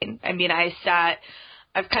devastating. I mean,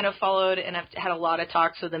 I've kind of followed, and I've had a lot of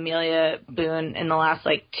talks with Amelia Boone in the last,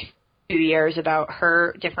 like, 2 years about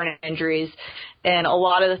her different injuries. And a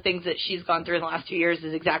lot of the things that she's gone through in the last 2 years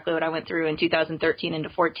is exactly what I went through in 2013 into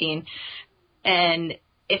 14. And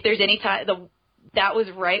if there's any time, that was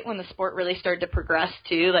right when the sport really started to progress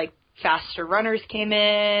too. Like, faster runners came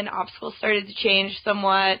in, obstacles started to change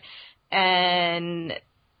somewhat, and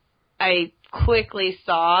I quickly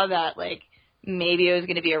saw that, like, maybe it was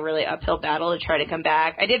going to be a really uphill battle to try to come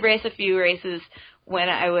back. I did race a few races when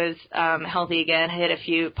I was healthy again. I hit a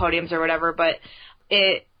few podiums or whatever, but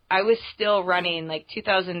I was still running. Like,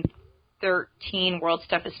 2013 World's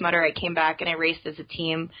Toughest Mudder, I came back and I raced on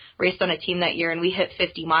a team that year, and we hit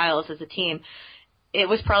 50 miles as a team. It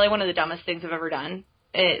was probably one of the dumbest things I've ever done,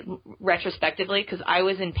 retrospectively, because I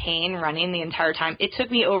was in pain running the entire time. It took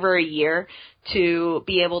me over a year to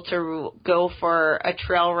be able to go for a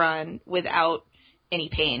trail run without any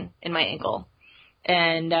pain in my ankle.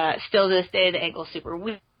 And still to this day, the ankle's super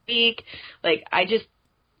weak. Like,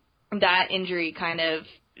 that injury kind of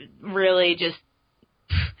really just,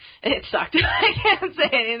 it sucked. I can't say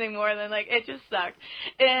anything more than, like, it just sucked.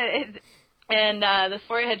 And the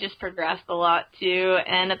sport had just progressed a lot, too.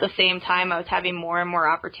 And at the same time, I was having more and more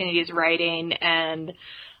opportunities riding. And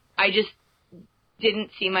I just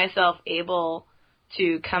didn't see myself able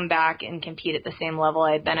to come back and compete at the same level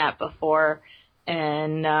I had been at before.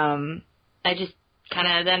 And I just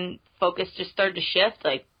kind of then focus just started to shift.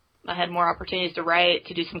 Like, I had more opportunities to write,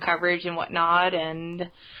 to do some coverage and whatnot.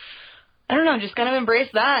 And I don't know, just kind of embrace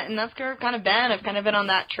that, and that's where I've kind of been. I've kind of been on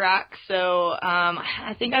that track. So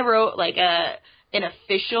I think I wrote like a an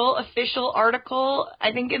official article,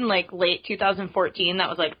 I think in like late 2014, that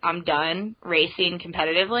was like, I'm done racing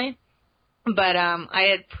competitively. But I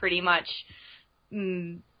had pretty much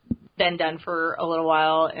been done for a little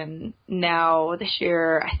while, and now this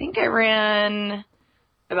year, I think I ran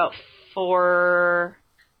about 4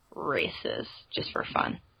 races just for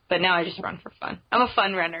fun. But now I just run for fun. I'm a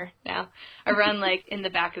fun runner now. I run like in the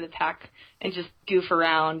back of the pack and just goof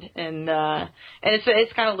around, and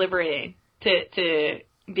it's kind of liberating to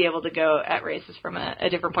be able to go at races from a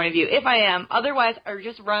different point of view. If I am, otherwise I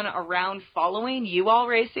just run around following you all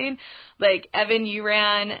racing. Like Evan, you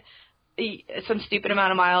ran some stupid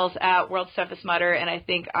amount of miles at World's Toughest Mudder, and I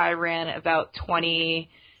think I ran about 20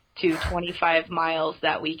 to 25 miles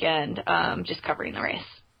that weekend, just covering the race.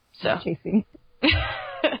 So chasing.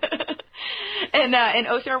 And in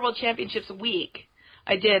OCR World Championships week,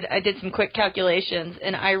 I did some quick calculations,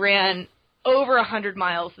 and I ran over 100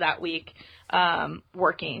 miles that week,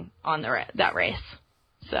 working on that race.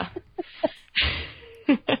 So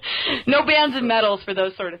no bands and medals for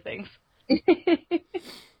those sort of things.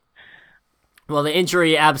 Well, the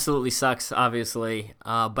injury absolutely sucks, obviously,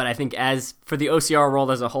 but I think as for the OCR world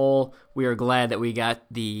as a whole, we are glad that we got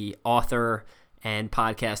the author and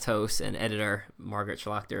podcast host and editor, Margaret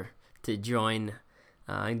Schlachter, to join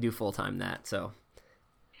and do full-time that. So,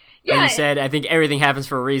 yeah, like you said, I think everything happens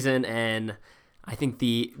for a reason, and I think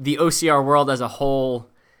the OCR world as a whole,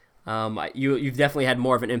 you've definitely had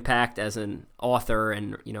more of an impact as an author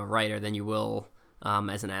and writer than you will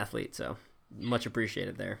as an athlete. So, much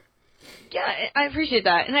appreciated there. Yeah, I appreciate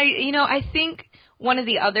that. And I think one of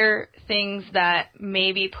the other things that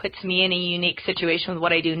maybe puts me in a unique situation with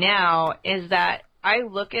what I do now is that I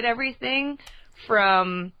look at everything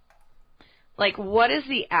from, like, what does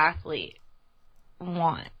the athlete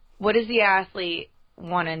want? What does the athlete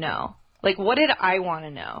want to know? Like, what did I want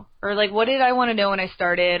to know? Or, like, what did I want to know when I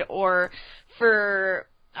started? Or for,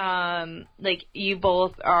 like, you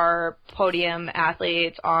both are podium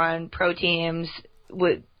athletes on pro teams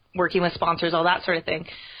with working with sponsors, all that sort of thing.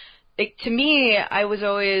 Like, to me, I was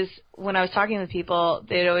always, when I was talking with people,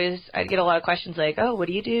 I'd get a lot of questions like, oh, what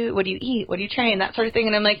do you do? What do you eat? What do you train? That sort of thing.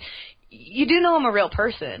 And I'm like, you do know I'm a real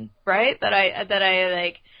person, right? That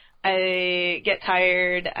I get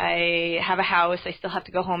tired. I have a house. I still have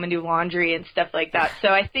to go home and do laundry and stuff like that. So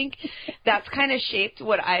I think that's kind of shaped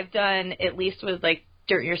what I've done, at least with like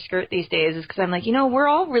Dirt Your Skirt these days, is because I'm like, we're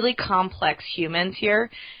all really complex humans here,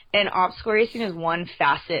 and obstacle racing is one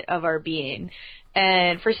facet of our being.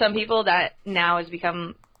 And for some people, that now has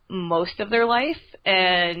become most of their life.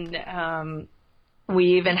 And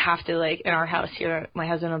we even have to, like, in our house here, my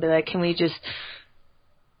husband will be like, can we just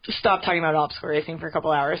stop talking about obstacle racing for a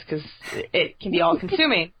couple hours, because it can be all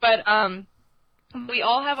consuming. But we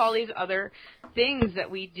all have all these other things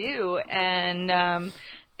that we do. And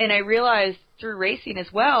I realized through racing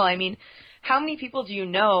as well, I mean, how many people do you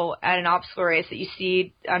know at an obstacle race that you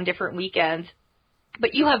see on different weekends,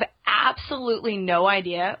 but you have absolutely no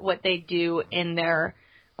idea what they do in their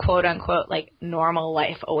quote-unquote, like, normal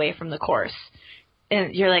life away from the course?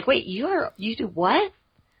 And you're like, wait, you do what?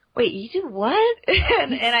 Wait, you do what?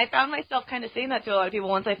 and I found myself kind of saying that to a lot of people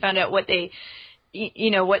once I found out what they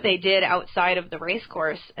did outside of the race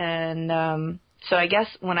course. And so I guess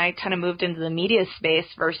when I kind of moved into the media space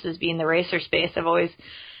versus being the racer space, I've always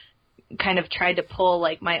kind of tried to pull,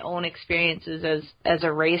 like, my own experiences as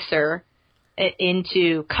a racer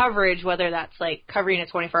into coverage, whether that's like covering a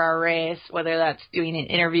 24-hour race, whether that's doing an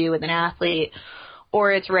interview with an athlete,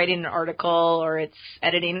 or it's writing an article, or it's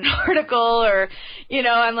editing an article, or,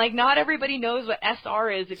 I'm like, not everybody knows what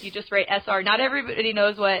SR is if you just write SR. Not everybody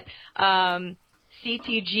knows what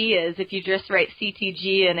CTG is if you just write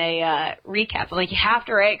CTG in a recap. I'm like, you have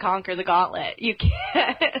to write Conquer the Gauntlet. You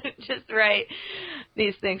can't just write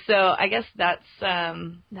these things. So I guess that's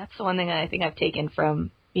the one thing that I think I've taken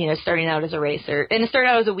from, starting out as a racer, and started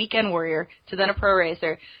out as a weekend warrior, to then a pro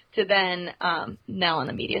racer, to then now on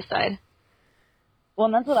the media side. Well,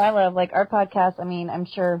 and that's what I love. Like, our podcast, I mean, I'm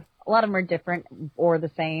sure a lot of them are different or the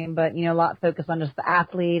same, but, a lot focus on just the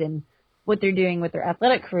athlete and what they're doing with their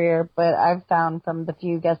athletic career. But I've found from the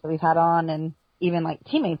few guests that we've had on, and even, like,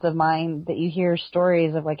 teammates of mine, that you hear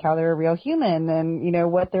stories of, like, how they're a real human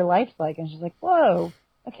and, what their life's like. And she's like, whoa,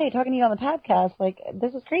 okay, talking to you on the podcast, like,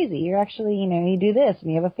 this is crazy. You're actually, you do this, and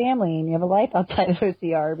you have a family, and you have a life outside of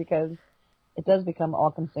OCR, because it does become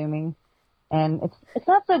all-consuming. And it's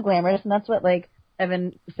not so glamorous, and that's what, like,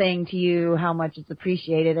 Evan saying to you how much it's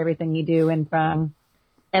appreciated, everything you do, and from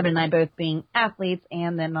Evan and I both being athletes,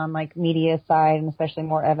 and then on, like, media side, and especially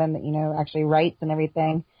more Evan that, actually writes and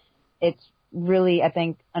everything, it's really, I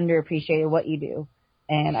think, underappreciated what you do.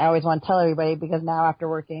 And I always want to tell everybody, because now after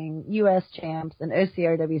working U.S. champs and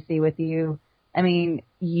OCRWC with you, I mean,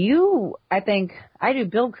 I think I do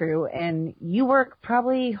build crew, and you work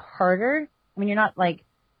probably harder. I mean, you're not like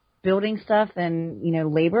building stuff and,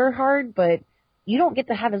 labor hard, but you don't get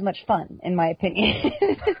to have as much fun, in my opinion.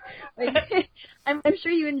 Like, I'm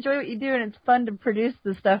sure you enjoy what you do, and it's fun to produce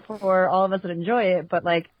the stuff for all of us that enjoy it. But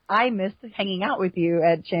like, I missed hanging out with you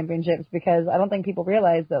at championships, because I don't think people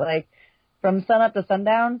realize that, like, from sun up to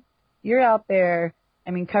sundown, you're out there. I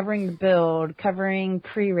mean, covering the build, covering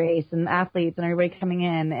pre-race and athletes and everybody coming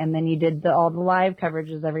in, and then you did all the live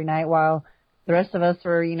coverages every night while the rest of us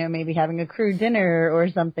were, maybe having a crew dinner or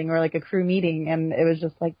something, or like a crew meeting. And it was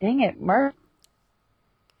just like, dang it,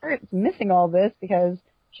 Margaret's missing all this, because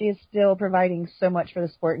she is still providing so much for the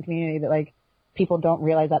sport and community that, like, people don't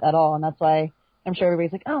realize that at all. And that's why I'm sure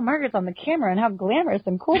everybody's like, oh, Margaret's on the camera and how glamorous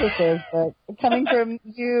and cool this is. But coming from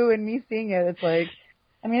you and me seeing it, it's like,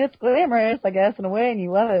 I mean, it's glamorous, I guess, in a way, and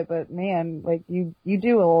you love it. But, man, like, you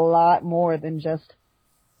do a lot more than just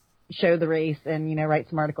show the race and, write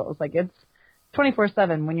some articles. Like, it's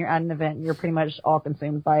 24/7. When you're at an event, you're pretty much all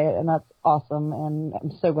consumed by it, and that's awesome. And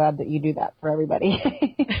I'm so glad that you do that for everybody.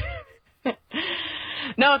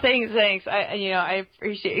 No, thanks. I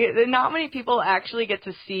appreciate it. Not many people actually get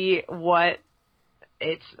to see what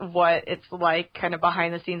it's like kind of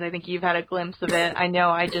behind the scenes. I think you've had a glimpse of it. I know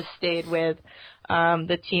I just stayed with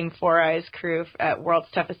the Team Four Eyes crew at World's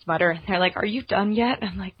Toughest Mudder, and they're like, "Are you done yet?"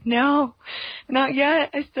 I'm like, "No, not yet.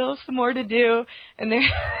 I still have some more to do." And they're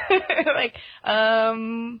like,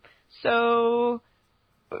 "So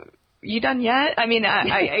you done yet?" I mean,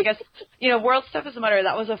 I guess, World's Toughest Mudder,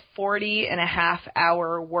 that was a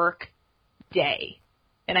 40.5-hour work day.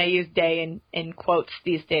 And I use day in quotes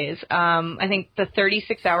these days. I think the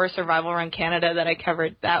 36-hour Survival Run Canada that I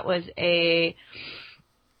covered, that was a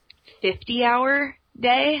 50-hour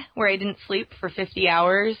day where I didn't sleep for 50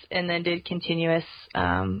 hours and then did continuous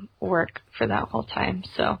work for that whole time.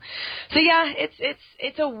 So yeah,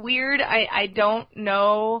 it's a weird. I don't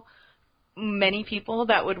know many people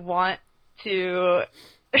that would want to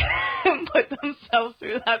put themselves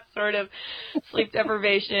through that sort of sleep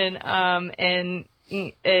deprivation and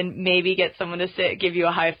maybe get someone to give you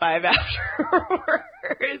a high five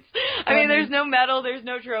afterwards. I mean, there's no medal, there's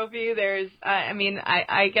no trophy,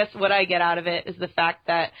 I guess what I get out of it is the fact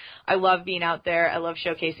that I love being out there, I love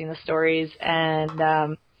showcasing the stories,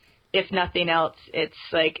 and if nothing else, it's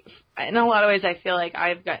like, in a lot of ways, I feel like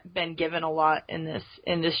I've been given a lot in this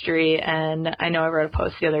industry, and I know I wrote a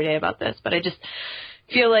post the other day about this, but I just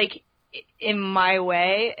feel like in my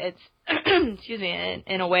way, it's, excuse me,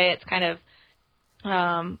 in a way, it's kind of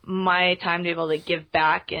my time to be able to give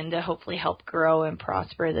back and to hopefully help grow and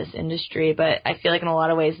prosper this industry. But I feel like in a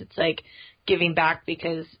lot of ways it's like giving back,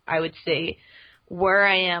 because I would say where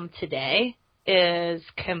I am today is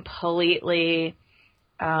completely,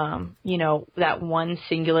 that one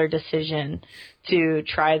singular decision to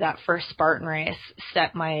try that first Spartan race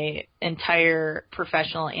set my entire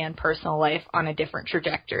professional and personal life on a different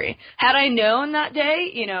trajectory. Had I known that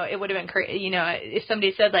day, it would have been crazy. If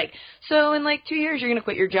somebody said, like, so in like 2 years you're going to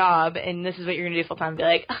quit your job and this is what you're going to do full time, I'd be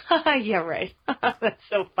like, yeah, right. That's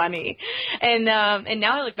so funny. And now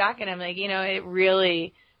I look back and I'm like, it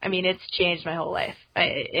really, it's changed my whole life.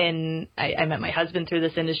 I met my husband through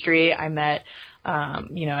this industry. I met,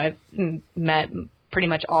 I've met pretty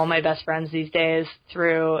much all my best friends these days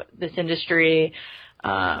through this industry.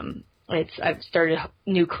 I've started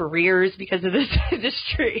new careers because of this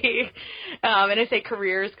industry. And I say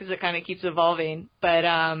careers because it kind of keeps evolving. But,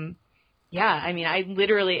 yeah, I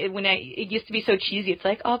literally, it used to be so cheesy. It's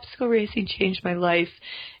like, obstacle racing changed my life.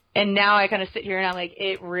 And now I kind of sit here and I'm like,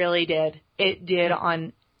 it really did. It did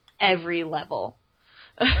on every level.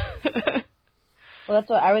 Well, that's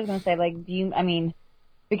what I was going to say. Like,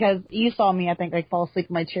 because you saw me, I think, like, fall asleep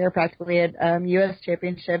in my chair practically at U.S.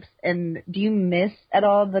 championships. And do you miss at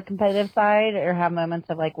all the competitive side, or have moments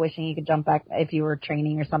of, like, wishing you could jump back if you were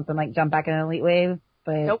training or something, like jump back in an elite wave?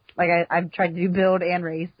 But, nope. Like, I've tried to do build and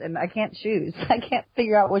race, and I can't choose. I can't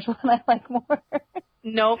figure out which one I like more.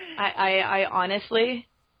 Nope. I honestly,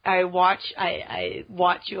 I watch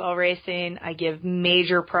you all racing. I give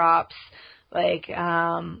major props. Like,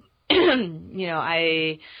 I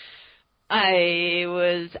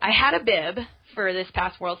had a bib for this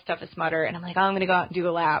past World's Toughest Mudder, and I'm like, oh, I'm going to go out and do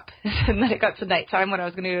a lap. And then it got to nighttime when I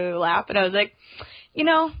was going to do a lap, and I was like,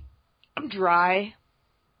 I'm dry.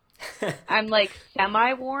 I'm like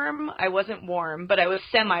semi-warm. I wasn't warm, but I was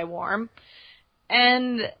semi-warm.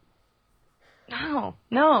 And no,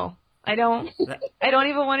 I don't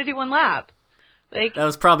even want to do one lap. Like, that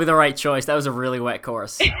was probably the right choice. That was a really wet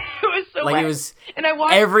course. it was so Like wet. it was, and I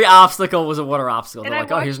watched, every obstacle was a water obstacle. They're And I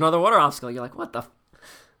like, oh, here's another water obstacle. You're like, what the?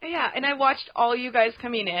 yeah, and I watched all you guys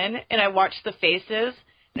coming in, and I watched the faces,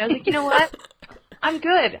 and I was like, you know what? I'm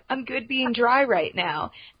good. I'm good being dry right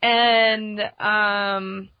now. And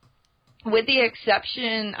with the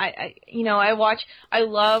exception, I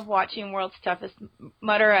love watching World's Toughest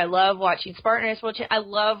Mudder. I love watching Spartan Race World Champ. I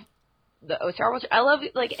love the OCR World Champ. I love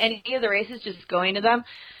like any of the races, just going to them.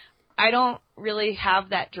 I don't really have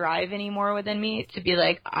that drive anymore within me to be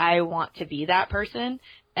like, I want to be that person.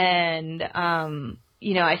 And,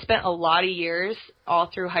 I spent a lot of years all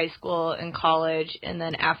through high school and college and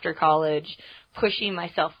then after college pushing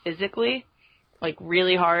myself physically, like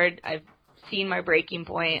really hard. I've seen my breaking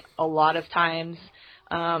point a lot of times.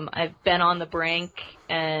 I've been on the brink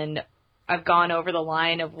and I've gone over the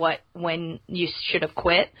line of when you should have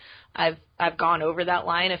quit. I've gone over that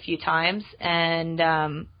line a few times, and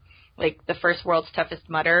like the first World's Toughest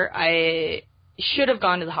Mudder, I should have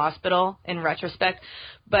gone to the hospital in retrospect,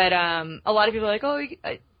 but a lot of people are like, oh,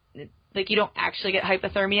 like you don't actually get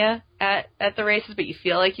hypothermia at the races, but you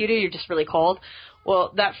feel like you do. You're just really cold.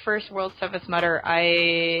 Well, that first World's Toughest Mudder,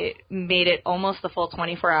 I made it almost the full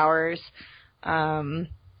 24 hours, and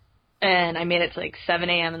I made it to like 7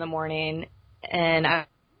 a.m. in the morning, and I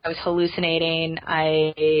was hallucinating.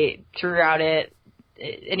 I throughout it.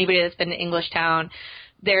 Anybody that's been to Englishtown,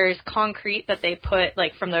 there's concrete that they put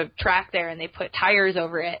like from the track there, and they put tires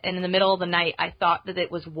over it. And in the middle of the night, I thought that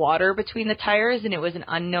it was water between the tires, and it was an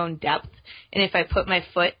unknown depth. And if I put my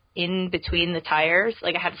foot in between the tires,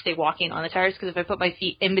 like I had to stay walking on the tires, because if I put my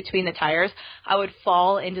feet in between the tires, I would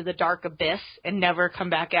fall into the dark abyss and never come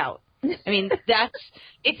back out. I mean,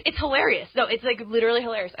 it's hilarious. No, it's like literally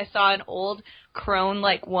hilarious. I saw an old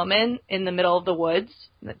crone-like woman in the middle of the woods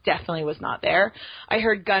that definitely was not there. I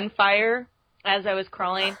heard gunfire as I was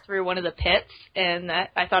crawling through one of the pits, and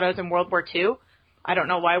I thought I was in World War II. I don't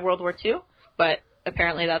know why World War II, but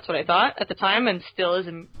apparently that's what I thought at the time, and still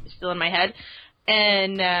in my head.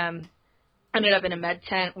 And ended up in a med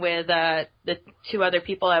tent with the two other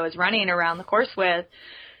people I was running around the course with,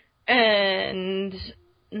 and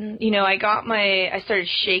I started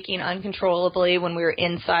shaking uncontrollably when we were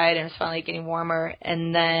inside, and it was finally getting warmer.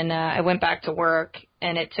 And then I went back to work,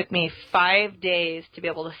 and it took me 5 days to be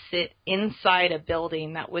able to sit inside a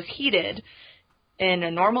building that was heated in a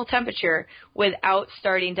normal temperature without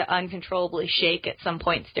starting to uncontrollably shake at some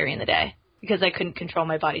points during the day, because I couldn't control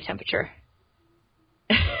my body temperature.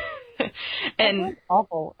 And that's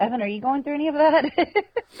awful. Evan, are you going through any of that?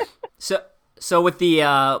 So with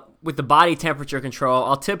the body temperature control,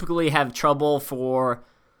 I'll typically have trouble for,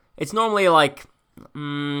 it's normally like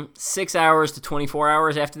 6 hours to 24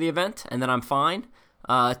 hours after the event, and then I'm fine.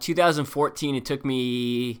 2014, it took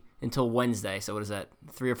me until Wednesday, so what is that,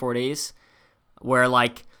 3 or 4 days, where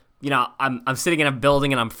like, I'm sitting in a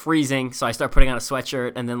building and I'm freezing, so I start putting on a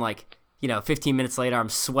sweatshirt, and then 15 minutes later I'm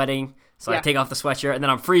sweating, so I take off the sweatshirt, and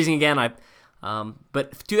then I'm freezing again.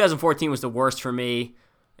 But 2014 was the worst for me.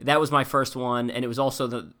 That was my first one, and it was also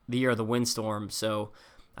the year of the windstorm, so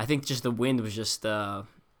I think just the wind was just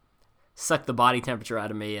sucked the body temperature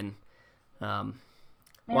out of me, and I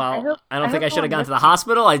don't think I should have gone to the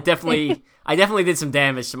hospital. I definitely did some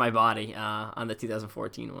damage to my body on the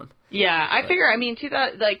 2014 one. Yeah, I figure. I mean,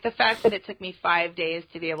 the fact that it took me 5 days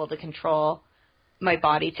to be able to control my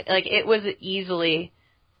body, it was easily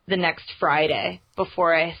the next Friday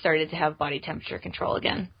before I started to have body temperature control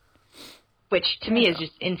again. Which to me is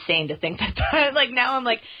just insane to think that now I'm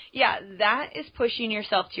like, yeah, that is pushing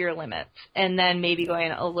yourself to your limits and then maybe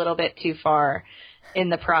going a little bit too far in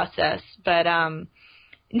the process. But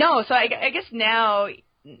no, so I guess now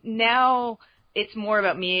it's more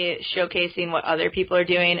about me showcasing what other people are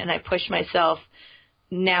doing, and I push myself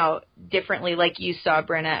now differently, like you saw,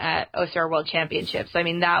 Brenna, at OCR World Championships. I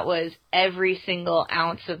mean, that was every single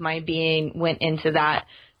ounce of my being went into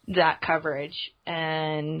that coverage,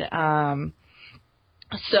 and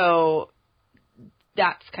so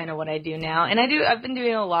that's kind of what I do now. And I've been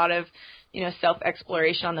doing a lot of,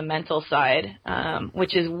 self-exploration on the mental side,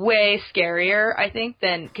 which is way scarier, I think,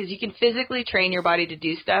 because you can physically train your body to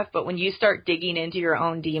do stuff, but when you start digging into your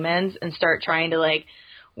own demons and start trying to,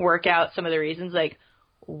 work out some of the reasons,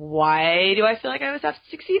 why do I feel like I always have to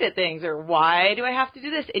succeed at things, or why do I have to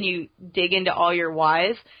do this, and you dig into all your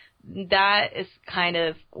whys, that is kind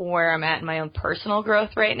of where I'm at in my own personal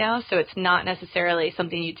growth right now. So it's not necessarily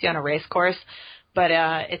something you'd see on a race course, but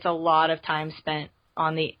it's a lot of time spent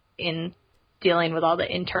in dealing with all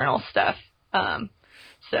the internal stuff.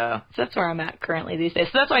 So that's where I'm at currently these days.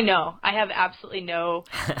 So that's why I have absolutely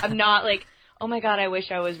I'm not like, oh my God, I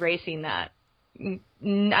wish I was racing that.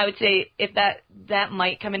 I would say if that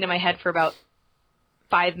might come into my head for about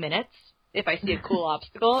 5 minutes if I see a cool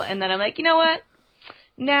obstacle, and then I'm like, you know what?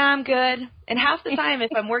 Nah, I'm good. And half the time,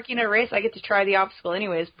 if I'm working a race, I get to try the obstacle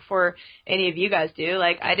anyways before any of you guys do.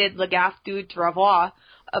 Like, I did Le Gaffe du Travois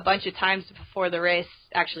a bunch of times before the race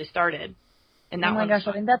actually started. And that oh my gosh,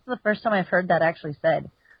 I think that's the first time I've heard that actually said.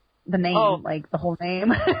 The name, like the whole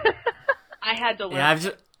name. I had to learn. Yeah,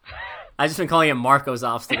 I've just been calling it Marco's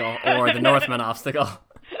obstacle or the Northman obstacle.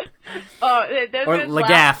 Or Le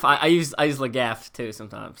Gaffe. I use Le Gaffe too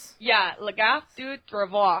sometimes. Yeah, Le Gaffe du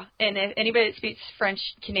Travois. And if anybody that speaks French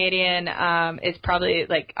Canadian, is probably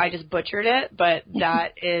like I just butchered it, but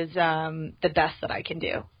that is the best that I can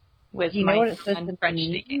do with you my know what it's supposed to French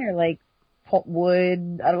mean, speaking. or like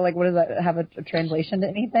wood? I don't know, like what does that have a translation to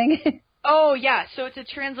anything? Oh yeah, so it's a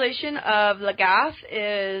translation of Le Gaffe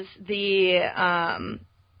is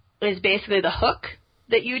is basically the hook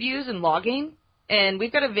that you would use in logging. And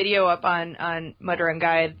we've got a video up on Mud Run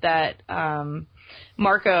Guide that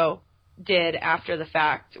Marco did after the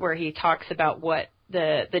fact where he talks about what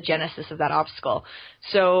the genesis of that obstacle.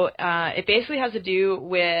 So it basically has to do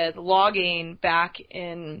with logging back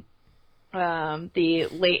in the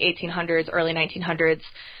late 1800s, early 1900s.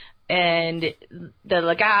 And the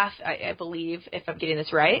Le Gaffe, I believe, if I'm getting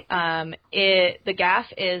this right, the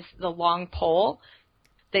Gaffe is the long pole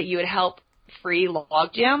that you would help free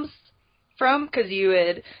log jams from, because you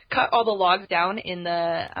would cut all the logs down in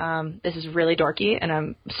the this is really dorky, and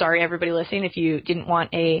I'm sorry everybody listening if you didn't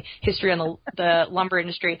want a history on the lumber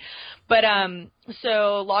industry, but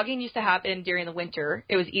so logging used to happen during the winter.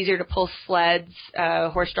 It was easier to pull sleds,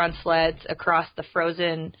 horse-drawn sleds across the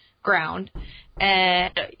frozen ground,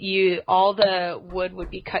 and all the wood would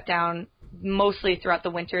be cut down mostly throughout the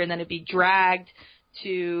winter, and then it'd be dragged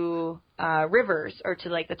to rivers, or to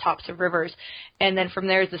like the tops of rivers, and then from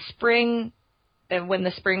there is the spring. And when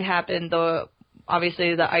the spring happened,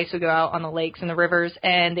 obviously the ice would go out on the lakes and the rivers,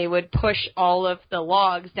 and they would push all of the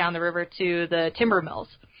logs down the river to the timber mills.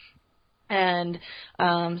 And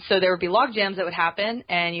so there would be log jams that would happen,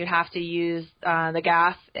 and you'd have to use the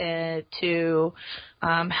Gaffe to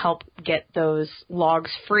help get those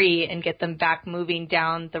logs free and get them back moving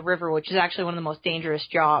down the river, which is actually one of the most dangerous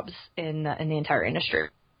jobs in the entire industry.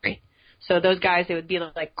 So those guys, they would be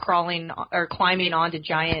like crawling or climbing onto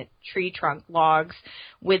giant tree trunk logs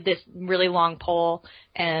with this really long pole,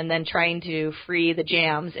 and then trying to free the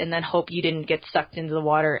jams, and then hope you didn't get sucked into the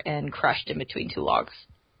water and crushed in between two logs.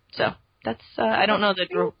 So that's I don't know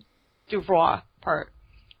the Duvois part.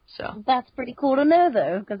 So that's pretty cool to know,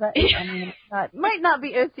 though, because I mean, it might not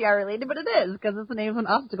be OCR related, but it is, because it's the name of an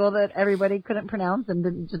obstacle that everybody couldn't pronounce and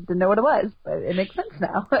didn't know what it was. But it makes sense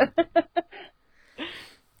now.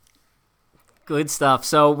 Good stuff.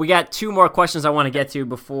 So we got two more questions I want to get to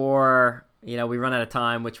before we run out of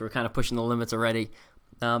time, which we're kind of pushing the limits already.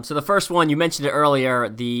 So the first one, you mentioned it earlier,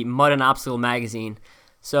 the Mud and Obstacle magazine.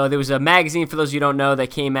 So there was a magazine, for those of you who don't know,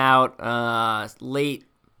 that came out late,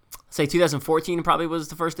 say 2014 probably was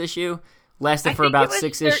the first issue. Lasted for about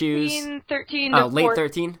 6 issues. 13 to late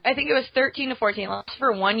 13? I think it was 13 to 14. Lasted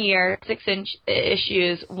for 1 year, 6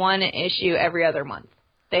 issues, 1 issue every other month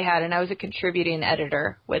they had, and I was a contributing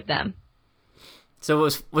editor with them. So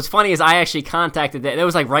what's funny is I actually contacted them. It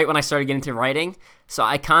was like right when I started getting into writing. So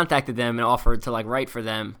I contacted them and offered to like write for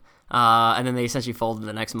them. And then they essentially folded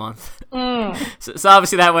the next month. So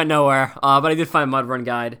obviously that went nowhere. But I did find Mud Run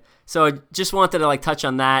Guide. So I just wanted to like touch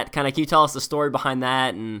on that. Kind of, can you tell us the story behind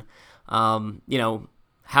that, and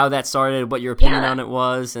how that started, what your opinion on it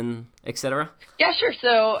was, and etc. Yeah, sure.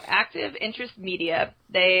 So Active Interest Media,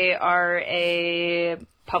 they are a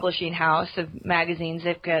publishing house of magazines.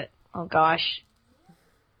 They've got,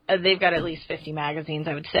 they've got at least 50 magazines,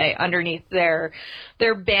 I would say, underneath their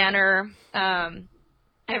banner.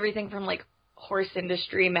 Everything from like horse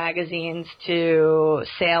industry magazines to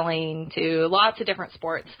sailing to lots of different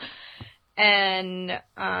sports. And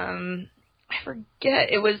I forget,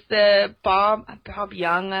 it was the Bob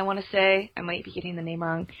Young, I want to say. I might be getting the name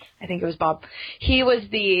wrong. I think it was Bob. He was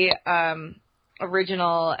the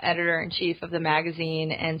original editor-in-chief of the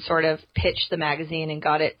magazine and sort of pitched the magazine and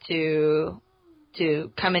got it to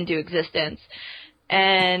come into existence.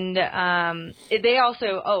 And they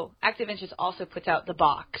also, Active Interest also puts out The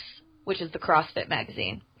Box, which is the CrossFit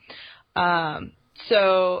magazine.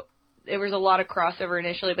 So there was a lot of crossover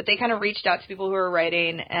initially, but they kind of reached out to people who were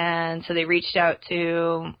writing, and so they reached out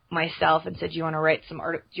to myself and said, "Do you want to write some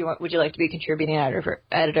would you like to be a contributing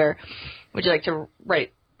editor? Would you like to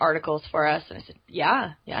write articles for us?" And I said,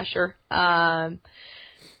 "Yeah, sure."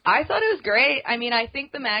 I thought it was great. I mean, I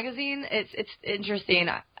think the magazine, it's interesting.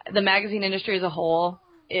 The magazine industry as a whole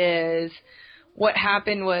is what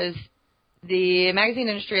happened was the magazine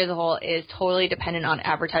industry as a whole is totally dependent on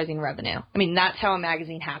advertising revenue. I mean, that's how a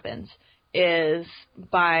magazine happens, is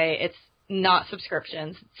by, it's not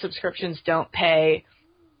subscriptions. Subscriptions don't pay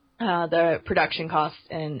the production costs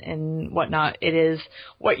and whatnot. It is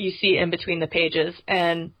what you see in between the pages.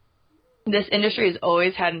 And this industry has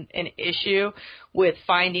always had an issue with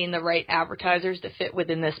finding the right advertisers to fit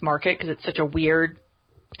within this market, because it's such a weird,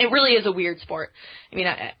 it really is a weird sport. I mean,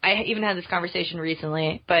 I even had this conversation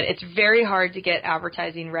recently, but it's very hard to get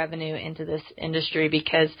advertising revenue into this industry,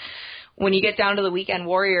 because when you get down to the weekend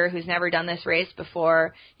warrior who's never done this race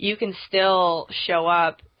before, you can still show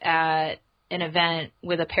up at an event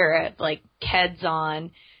with a pair of like Keds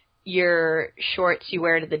on, your shorts you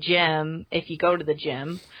wear to the gym if you go to the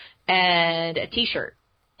gym, and a t-shirt.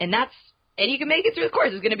 And you can make it through the course.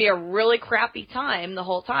 It's going to be a really crappy time the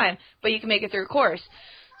whole time, but you can make it through the course.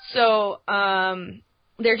 So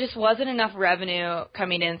there just wasn't enough revenue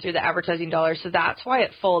coming in through the advertising dollars, so that's why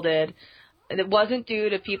it folded. It wasn't due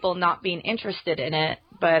to people not being interested in it,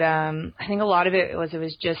 but I think a lot of it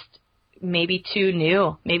was just maybe too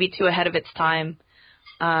new, maybe too ahead of its time,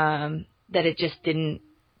 that it just didn't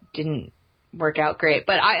work out great.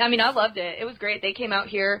 But I mean, I loved it. It was great. They came out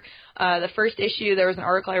here. The first issue, there was an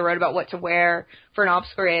article I wrote about what to wear for an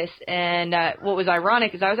obstacle race, and what was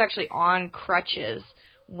ironic is I was actually on crutches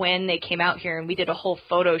when they came out here, and we did a whole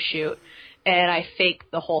photo shoot, and I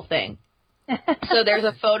faked the whole thing. So there's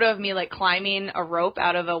a photo of me like climbing a rope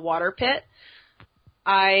out of a water pit.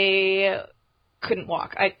 I couldn't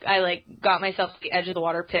walk. I like got myself to the edge of the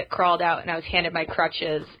water pit, crawled out, and I was handed my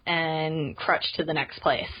crutches and crutched to the next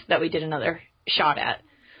place that we did another shot at.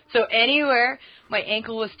 So anywhere, my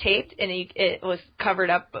ankle was taped and it was covered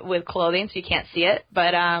up with clothing so you can't see it.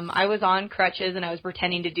 But I was on crutches and I was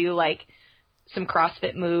pretending to do like some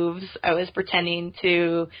CrossFit moves. I was pretending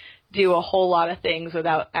to do a whole lot of things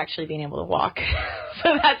without actually being able to walk.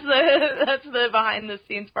 So that's the behind the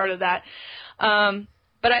scenes part of that.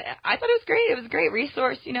 But I thought it was great. It was a great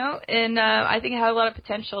resource, you know, and I think it had a lot of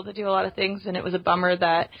potential to do a lot of things, and it was a bummer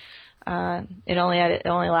that it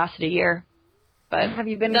only lasted a year. But have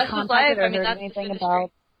you been that's contacted life. or I mean, heard that's anything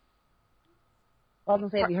about? I was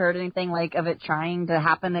gonna say, have you heard anything like of it trying to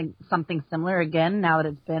happen, something similar again now that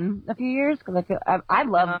it's been a few years? Because I feel I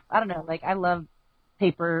love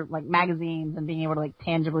paper, like magazines, and being able to like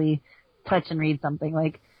tangibly touch and read something.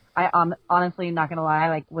 Like honestly, not gonna lie,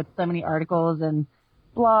 like with so many articles and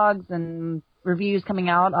blogs and reviews coming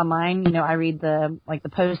out online, you know, I read the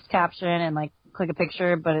post caption and like click a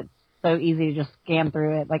picture, but it's so easy to just scan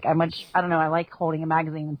through it. Like I like holding a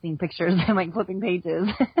magazine and seeing pictures and like flipping pages.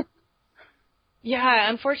 Yeah,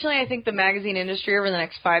 unfortunately, I think the magazine industry over the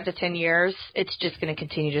next 5 to 10 years, it's just going to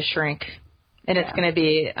continue to shrink. And it's going to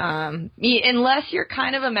be, unless you're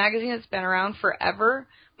kind of a magazine that's been around forever,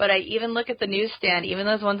 but I even look at the newsstand, even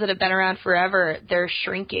those ones that have been around forever, they're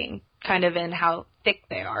shrinking kind of in how thick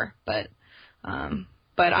they are. But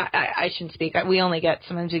I shouldn't speak.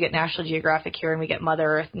 Sometimes we get National Geographic here and we get Mother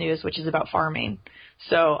Earth News, which is about farming.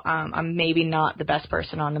 So I'm maybe not the best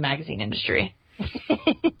person on the magazine industry.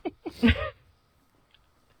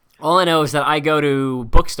 All I know is that I go to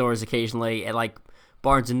bookstores occasionally at like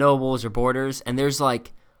Barnes and Nobles or Borders, and there's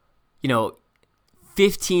like,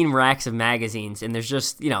 15 racks of magazines, and there's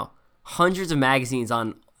just, hundreds of magazines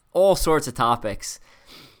on all sorts of topics.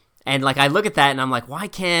 And like I look at that and I'm like, why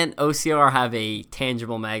can't OCR have a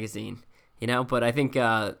tangible magazine? But I think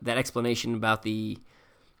that explanation about the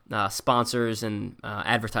sponsors and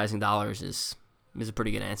advertising dollars is a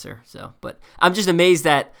pretty good answer. So, but I'm amazed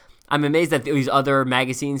that these other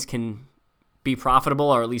magazines can be profitable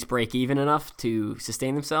or at least break even enough to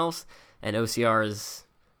sustain themselves, and OCR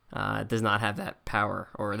does not have that power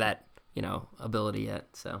or that ability yet.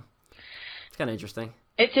 So it's kind of interesting.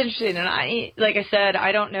 It's interesting, and like I said,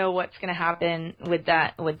 I don't know what's going to happen with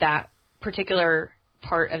that particular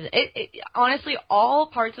part of it. Honestly, all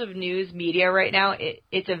parts of news media right now,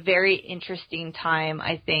 it's a very interesting time,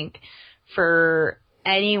 I think, for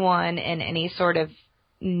anyone in any sort of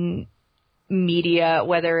media,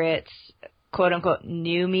 whether it's quote-unquote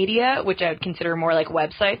new media, which I would consider more like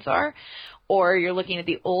websites are, or you're looking at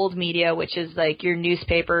the old media, which is like your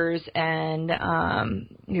newspapers and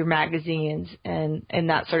your magazines and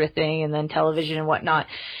that sort of thing, and then television and whatnot.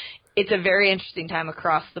 It's a very interesting time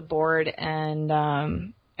across the board, and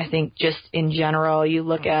I think just in general, you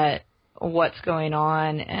look at what's going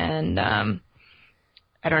on, and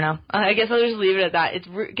I don't know. I guess I'll just leave it at that.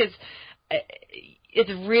 It's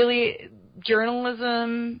really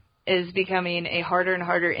journalism is becoming a harder and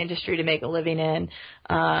harder industry to make a living in.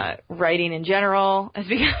 Writing in general is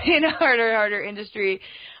becoming a harder and harder industry.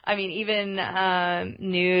 I mean, even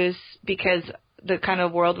news, because the kind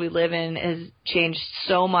of world we live in has changed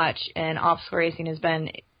so much, and obstacle racing has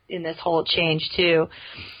been in this whole change too.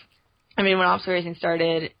 I mean, when obstacle racing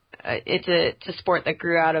started, it's a sport that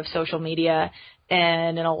grew out of social media,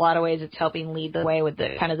 and in a lot of ways it's helping lead the way with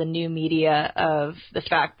the kind of the new media of the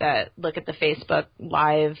fact that, look at the Facebook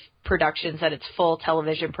Live productions, that it's full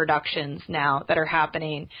television productions now that are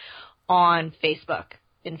happening on Facebook,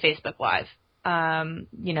 in Facebook Live.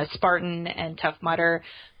 Spartan and Tough Mudder,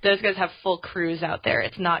 those guys have full crews out there.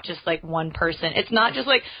 It's not just like one person. It's not just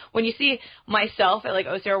like when you see myself at like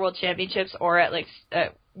OCR World Championships or at like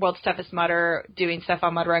World's Toughest Mudder doing stuff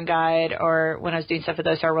on Mud Run Guide, or when I was doing stuff at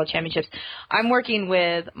OCR World Championships, I'm working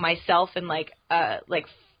with myself and like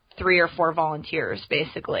 3 or 4 volunteers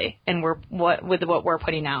basically, and we're what we're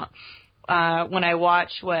putting out. When I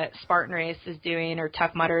watch what Spartan Race is doing or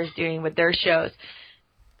Tough Mudder is doing with their shows,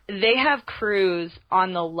 they have crews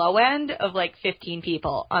on the low end of like 15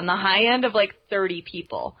 people, on the high end of like 30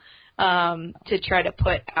 people, to try to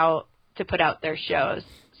put out their shows.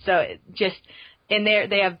 So it just, and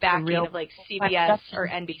they have backing of like CBS or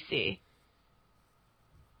NBC.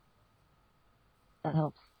 That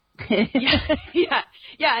helps. Yeah.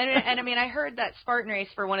 And I mean, I heard that Spartan Race,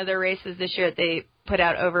 for one of their races this year that they put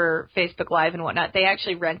out over Facebook Live and whatnot, they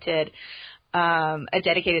actually rented a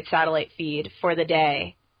dedicated satellite feed for the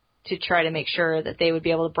day to try to make sure that they would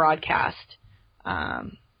be able to broadcast,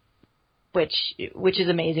 which is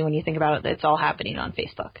amazing when you think about it, that it's all happening on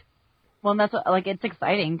Facebook. Well, and that's like, it's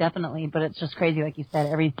exciting, definitely, but it's just crazy. Like you said,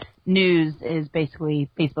 every news is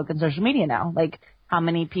basically Facebook and social media now. Like, how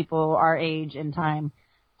many people our age and time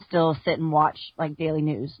still sit and watch like daily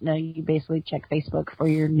news? No, you basically check Facebook for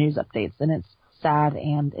your news updates, and it's sad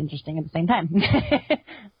and interesting at the same time.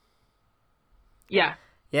 Yeah.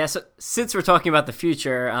 Yeah, so since we're talking about the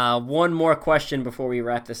future, one more question before we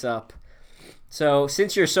wrap this up. So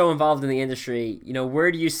since you're so involved in the industry, where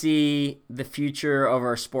do you see the future of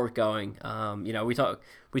our sport going? We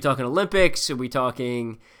talking Olympics? Are we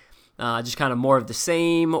talking just kind of more of the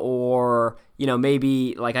same? Or,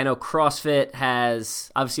 maybe, like, I know CrossFit has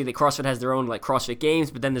their own like CrossFit Games,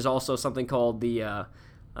 but then there's also something called the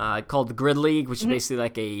Grid League, which is basically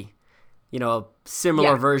like a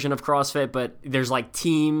similar version of CrossFit, but there's like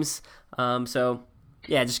teams.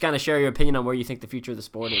 Just kind of share your opinion on where you think the future of the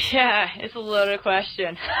sport is. Yeah, it's a loaded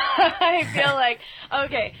question. I feel like,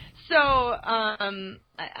 okay, so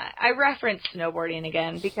I referenced snowboarding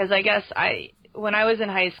again because I guess when I was in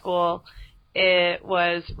high school, it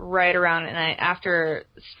was right around, and after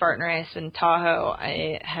Spartan Race in Tahoe,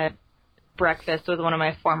 I had breakfast with one of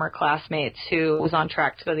my former classmates who was on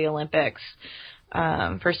track to go to the Olympics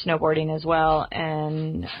for snowboarding as well,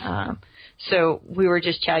 and so we were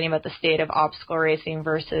just chatting about the state of obstacle racing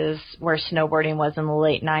versus where snowboarding was in the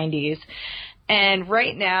late 90s. And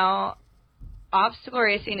right now, obstacle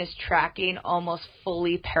racing is tracking almost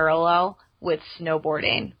fully parallel with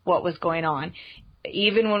snowboarding, what was going on.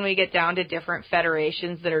 Even when we get down to different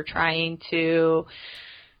federations that are trying to,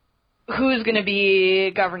 who's going to be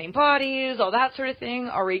governing bodies, all that sort of thing.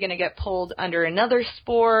 Are we going to get pulled under another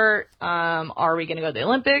sport? Are we going to go to the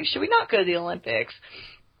Olympics? Should we not go to the Olympics?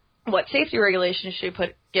 What safety regulations should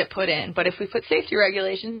get put in? But if we put safety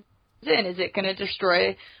regulations in, is it going to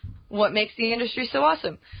destroy what makes the industry so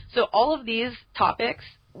awesome? So all of these topics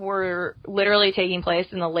were literally taking place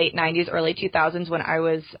in the late 90s, early 2000s when I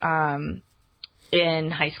was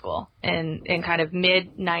in high school. And in kind of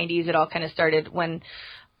mid 90s, it all kind of started when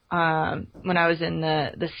I was in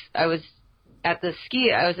I was a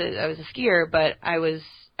skier, but I was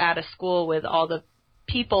at a school with all the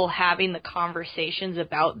people having the conversations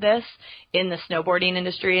about this in the snowboarding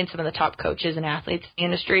industry and some of the top coaches and athletes in the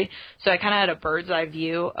industry. So I kind of had a bird's eye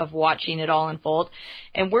view of watching it all unfold,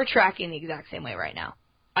 and we're tracking the exact same way right now.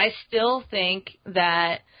 I still think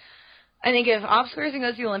if obstacle racing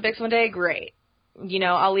goes to the Olympics one day, great.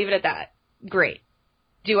 I'll leave it at that. Great.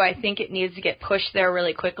 Do I think it needs to get pushed there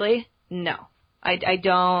really quickly? No. I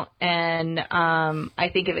don't, and I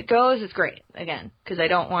think if it goes, it's great, again, because I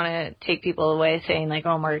don't want to take people away saying, like,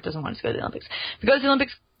 oh, Margaret doesn't want us to go to the Olympics. If it goes to the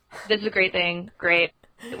Olympics, this is a great thing, great,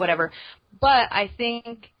 whatever. But I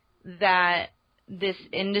think that this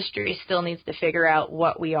industry still needs to figure out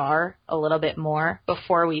what we are a little bit more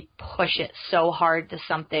before we push it so hard to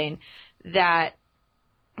something that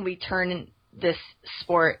we turn this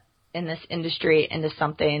sport in this industry into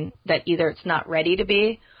something that either it's not ready to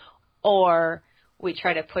be, or we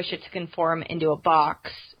try to push it to conform into a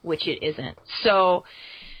box, which it isn't. So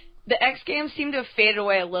the X Games seem to have faded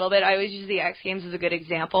away a little bit. I always use the X Games as a good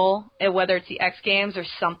example. And whether it's the X Games or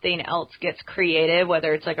something else gets created,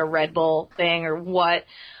 whether it's like a Red Bull thing or what,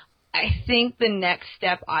 I think the next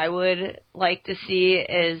step I would like to see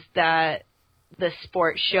is that the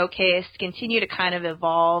sport showcased continue to kind of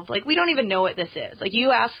evolve. Like, we don't even know what this is. Like,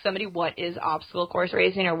 you ask somebody what is obstacle course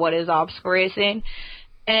racing or what is obstacle racing,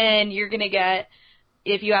 and you're going to get,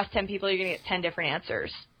 if you ask 10 people, you're going to get 10 different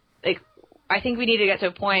answers. Like, I think we need to get to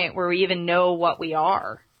a point where we even know what we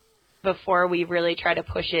are before we really try to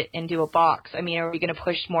push it into a box. I mean, are we going to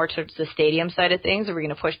push more towards the stadium side of things? Are we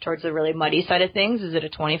going to push towards the really muddy side of things? Is it a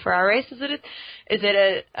 24-hour race? Is it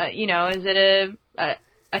a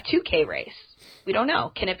 2K race? We don't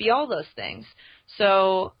know. Can it be all those things?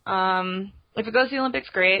 So, if it goes to the Olympics,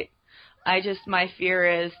 great. My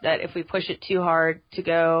fear is that if we push it too hard to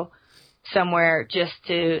go somewhere just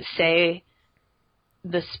to say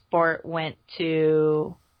the sport went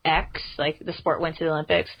to X, like the sport went to the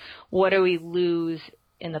Olympics, what do we lose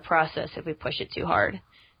in the process if we push it too hard?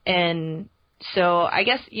 And so I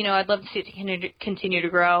guess, I'd love to see it continue to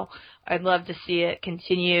grow. I'd love to see it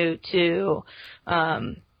continue to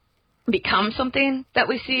become something that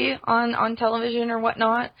we see on television or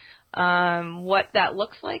whatnot. What that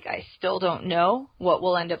looks like, I still don't know what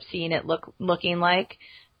we'll end up seeing it looking like.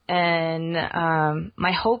 And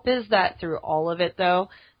my hope is that through all of it, though,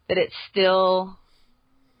 that it still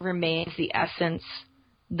remains the essence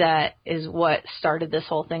that is what started this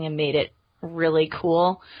whole thing and made it really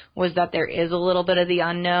cool, was that there is a little bit of the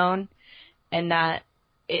unknown and that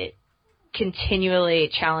it continually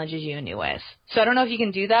challenges you in new ways. So I don't know if you can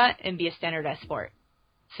do that and be a standardized sport.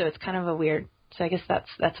 So it's kind of a weird, so I guess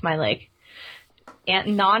that's my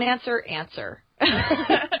non-answer answer.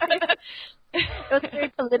 That's a very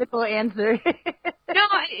political answer. No,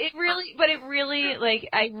 I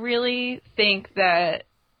really think that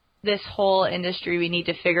this whole industry, we need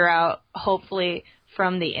to figure out, hopefully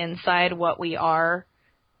from the inside, what we are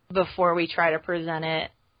before we try to present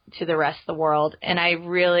it to the rest of the world. And I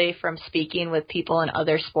really, from speaking with people in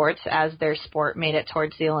other sports as their sport made it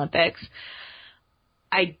towards the Olympics,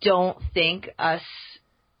 I don't think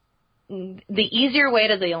the easier way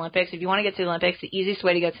to the Olympics, if you want to get to the Olympics, the easiest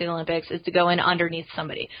way to get to the Olympics is to go in underneath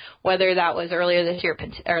somebody. Whether that was earlier this year,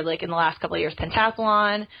 or like in the last couple of years,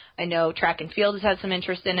 pentathlon. I know track and field has had some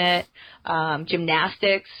interest in it.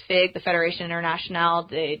 Gymnastics, FIG, the Federation Internationale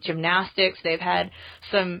de Gymnastics, they've had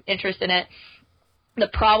some interest in it. The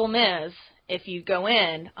problem is, if you go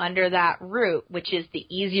in under that route, which is the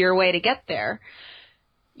easier way to get there,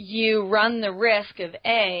 you run the risk of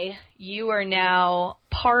you are now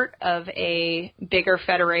part of a bigger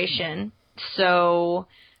federation, so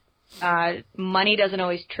money doesn't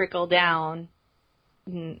always trickle down.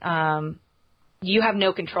 You have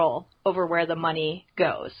no control over where the money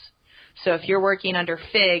goes. So if you're working under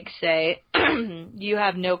FIG, say, you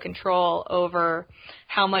have no control over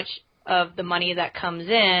how much of the money that comes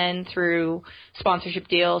in through sponsorship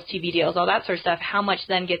deals, TV deals, all that sort of stuff, how much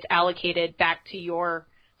then gets allocated back to your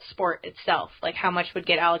sport itself. Like, how much would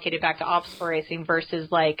get allocated back to obstacle racing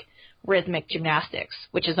versus like rhythmic gymnastics,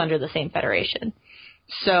 which is under the same federation.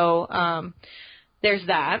 So there's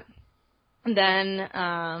that. Then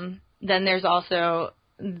there's also,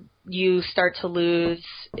 you start to lose,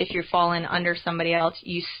 if you're falling under somebody else,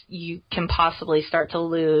 you can possibly start to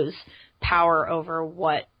lose power over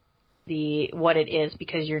what it is,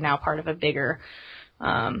 because you're now part of a bigger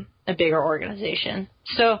organization.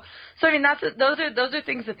 So I mean, those are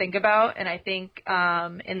things to think about. And I think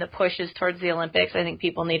in the pushes towards the Olympics, I think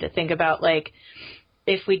people need to think about, like,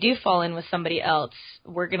 if we do fall in with somebody else,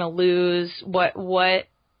 we're going to lose what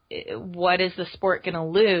is the sport going to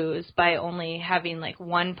lose by only having like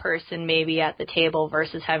one person maybe at the table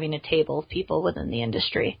versus having a table of people within the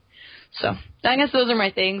industry. So I guess those are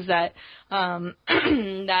my things that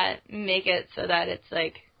that make it so that it's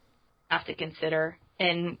like have to consider.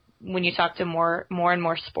 And when you talk to more and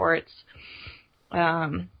more sports,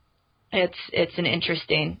 it's an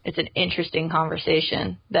interesting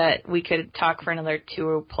conversation that we could talk for another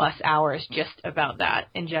 2+ hours just about that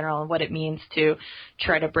in general and what it means to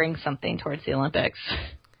try to bring something towards the Olympics.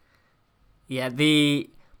 Yeah,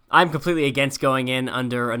 I'm completely against going in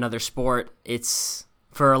under another sport. It's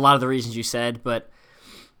for a lot of the reasons you said, but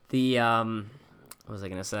what was I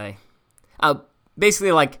going to say?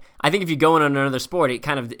 Basically, like, I think if you go in on another sport,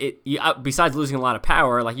 besides losing a lot of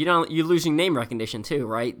power, like, you're losing name recognition too,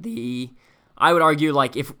 right? I would argue,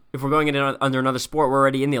 like, if we're going in under another sport, we're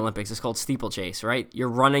already in the Olympics. It's called steeplechase, right? You're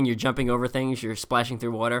running, you're jumping over things, you're splashing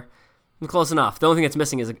through water. Close enough. The only thing that's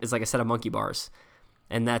missing is like a set of monkey bars,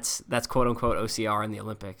 and that's quote unquote OCR in the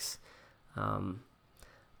Olympics.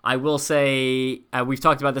 I will say we've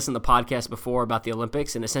talked about this in the podcast before about the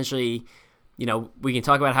Olympics, and essentially, we can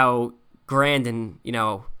talk about how grand and,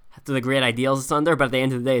 the great ideals it's under, but at the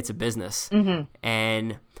end of the day, it's a business. Mm-hmm.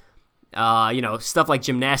 And, stuff like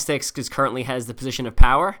gymnastics currently has the position of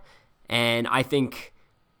power, and I think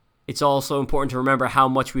it's also important to remember how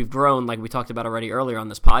much we've grown, like we talked about already earlier on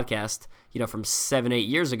this podcast, from 7-8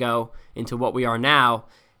 years ago into what we are now.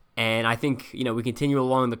 And I think, we continue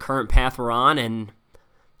along the current path we're on, and,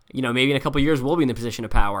 maybe in a couple of years we'll be in the position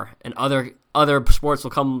of power, and other sports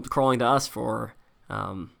will come crawling to us for,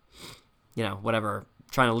 whatever,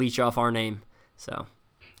 trying to leech off our name. So,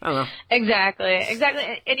 I don't know. Exactly. And,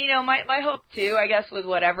 my hope, too, I guess, with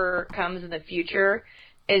whatever comes in the future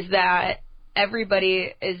is that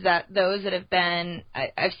those that have been,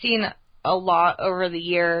 I've seen a lot over the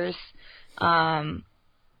years,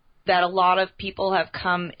 that a lot of people have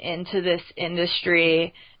come into this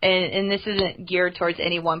industry, and this isn't geared towards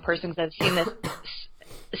any one person, because I've seen this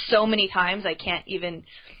so many times, I can't even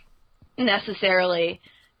necessarily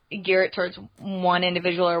gear it towards one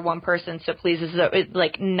individual or one person, so please, this is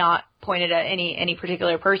not pointed at any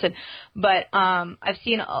particular person, but I've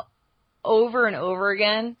seen over and over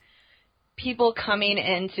again people coming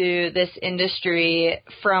into this industry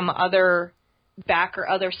from other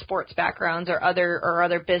sports backgrounds or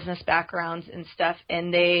other business backgrounds and stuff,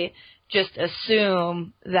 and they just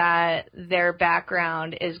assume that their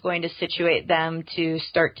background is going to situate them to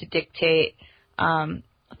start to dictate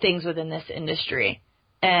things within this industry.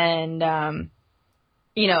 And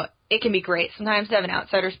it can be great sometimes to have an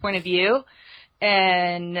outsider's point of view,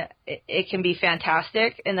 and it can be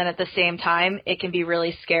fantastic. And then at the same time, it can be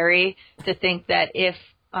really scary to think that if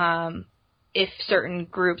certain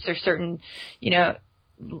groups or certain,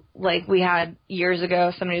 like we had years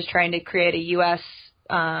ago, somebody was trying to create a U.S.,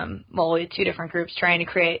 we had two different groups trying to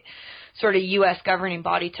create sort of U.S. governing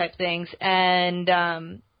body type things,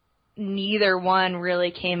 and neither one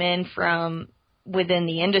really came in from within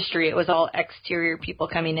the industry. It was all exterior people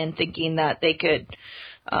coming in thinking that they could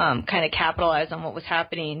kind of capitalize on what was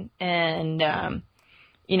happening. And,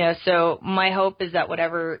 so my hope is that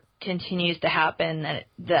whatever continues to happen,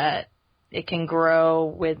 that it can grow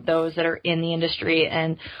with those that are in the industry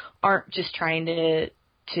and aren't just trying to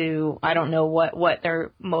I don't know what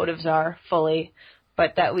their motives are fully,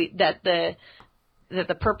 but that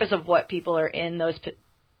the purpose of what people are in those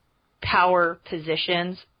power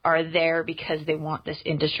positions are there because they want this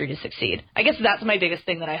industry to succeed. I guess that's my biggest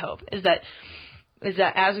thing that I hope is that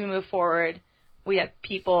as we move forward, we have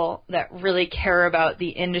people that really care about the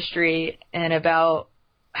industry and about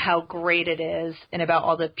how great it is and about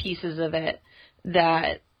all the pieces of it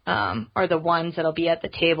that are the ones that'll be at the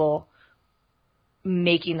table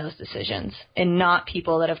making those decisions, and not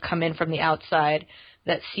people that have come in from the outside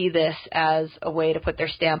that see this as a way to put their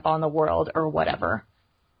stamp on the world or whatever,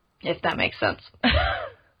 if that makes sense.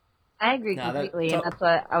 I agree completely, and that's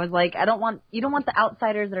what I was like. You don't want the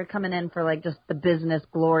outsiders that are coming in for just the business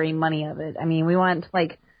glory money of it. I mean, we want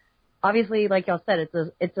obviously, like y'all said,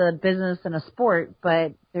 it's a business and a sport,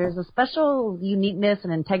 but there's a special uniqueness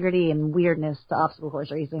and integrity and weirdness to obstacle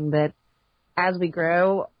course racing that, as we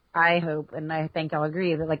grow, I hope, and I think I'll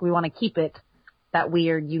agree, that we want to keep it that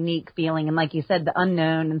weird, unique feeling, and like you said, the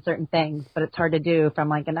unknown in certain things, but it's hard to do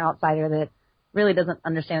from an outsider that really doesn't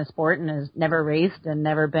understand the sport and has never raced and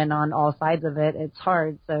never been on all sides of it. It's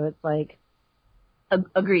hard, so it's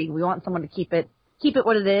agreed. We want someone to keep it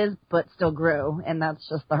what it is, but still grow, and that's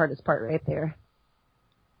just the hardest part right there.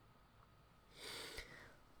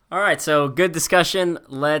 All right, so good discussion.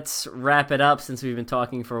 Let's wrap it up since we've been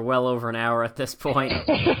talking for well over an hour at this point.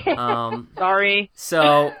 Sorry.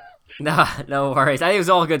 So, no worries. I think it was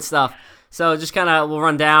all good stuff. So just kind of we'll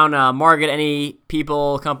run down. Margaret, any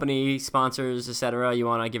people, company, sponsors, etc. you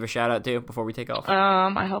want to give a shout out to before we take off?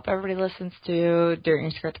 I hope everybody listens to Dirt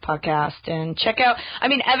and Skirt the podcast and check out. I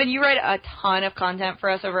mean, Evan, you write a ton of content for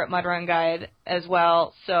us over at Mud Run Guide as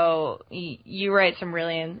well. So you write some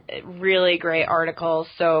really great articles.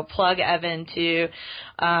 So plug Evan to.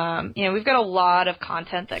 We've got a lot of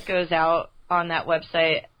content that goes out on that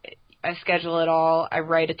website. I schedule it all. I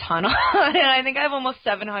write a ton on it. I think I have almost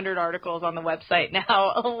 700 articles on the website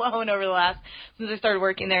now alone since I started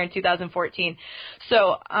working there in 2014.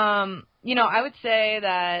 So, I would say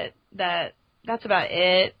that's about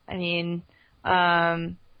it. I mean,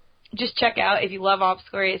 just check out if you love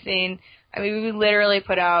obstacle racing. I mean, we literally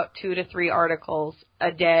put out 2 to 3 articles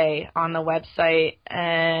a day on the website,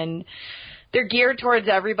 and they're geared towards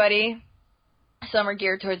everybody. Some are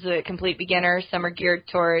geared towards the complete beginner. Some are geared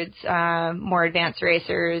towards more advanced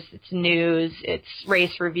racers. It's news. It's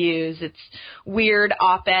race reviews. It's weird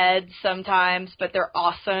op-eds sometimes, but they're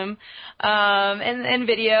awesome. And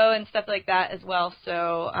video and stuff like that as well.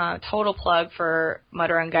 So total plug for Mud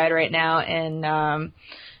Run Guide right now. And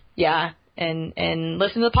and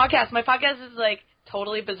listen to the podcast. My podcast is like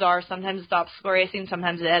totally bizarre. Sometimes it's obstacle racing.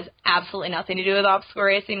 Sometimes it has absolutely nothing to do with obstacle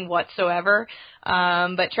racing whatsoever.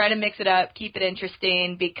 But try to mix it up, keep it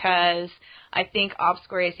interesting, because I think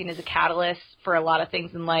obstacle racing is a catalyst for a lot of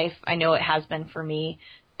things in life. I know it has been for me.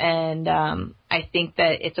 And I think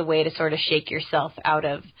that it's a way to sort of shake yourself out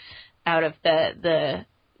of the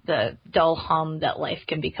dull hum that life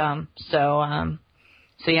can become. So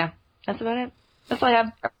yeah, that's about it. That's all I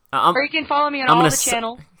have. Or you can follow me on all the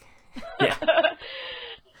channels. Yeah.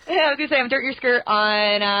 Yeah, I was going to say, I'm Dirt Your Skirt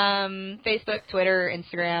on Facebook, Twitter,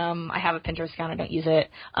 Instagram. I have a Pinterest account. I don't use it.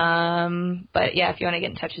 But, yeah, if you want to get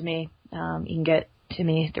in touch with me, you can get to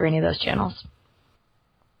me through any of those channels.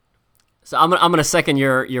 So I'm gonna second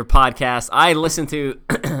your podcast. I listen to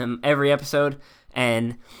every episode,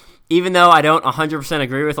 and even though I don't 100%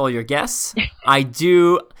 agree with all your guests, I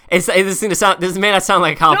do. This may not sound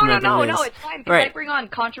like a compliment. No, it's fine, because right. I bring on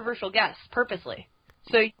controversial guests purposely.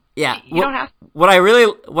 So yeah, you don't have to. What I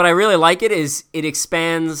really like it is it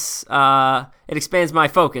expands my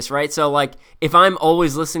focus, right? So like if I'm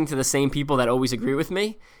always listening to the same people that always agree with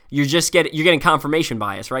me, you're getting confirmation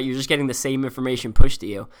bias, right? You're just getting the same information pushed to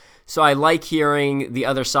you. So I like hearing the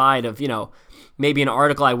other side of, maybe an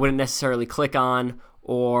article I wouldn't necessarily click on,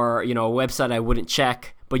 or, a website I wouldn't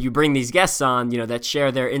check, but you bring these guests on, that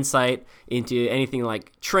share their insight into anything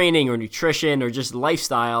like training or nutrition or just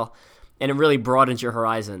lifestyle, and it really broadens your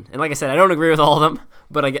horizon. And like I said, I don't agree with all of them,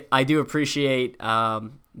 but I do appreciate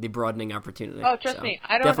the broadening opportunity. Oh, trust me,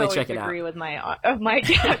 I don't always agree with my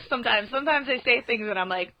guests sometimes. Sometimes they say things and I'm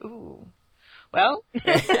like, ooh. Well,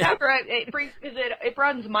 it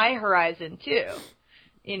broadens my horizon too,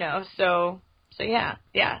 so yeah.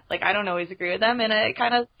 Like I don't always agree with them, and I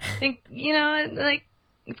kind of think, like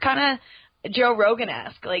it's kind of Joe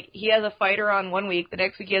Rogan-esque. Like he has a fighter on one week, the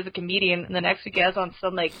next week he has a comedian, and the next week he has on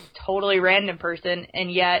some like totally random person, and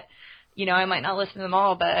yet, I might not listen to them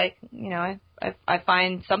all, but I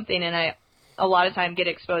find something, and I a lot of time get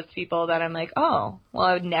exposed to people that I'm like, oh, well,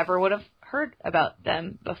 I would have heard about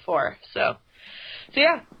them before, so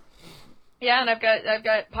yeah. Yeah, and I've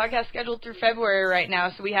got podcasts scheduled through February right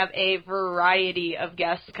now, so we have a variety of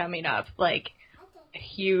guests coming up, like a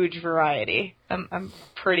huge variety. I'm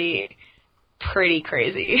pretty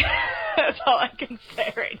crazy. That's all I can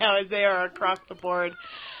say right now, is they are across the board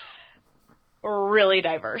really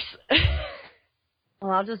diverse.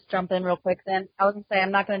 Well, I'll just jump in real quick then. I was going to say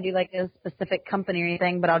I'm not going to do like a specific company or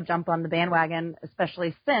anything, but I'll jump on the bandwagon,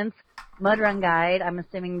 especially since Mud Run Guide, I'm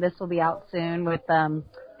assuming this will be out soon with,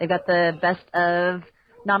 they've got the best of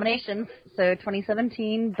nominations. So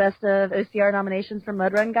 2017 best of OCR nominations for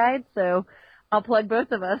Mud Run Guide. So I'll plug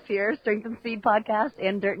both of us here, Strength and Speed Podcast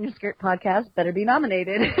and Dirt in Your Skirt Podcast better be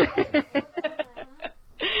nominated.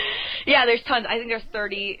 Yeah, there's tons. I think there's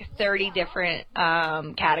 30 different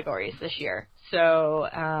categories this year. So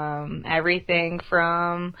everything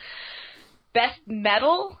from best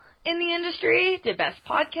medal in the industry to best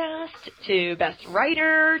podcast to best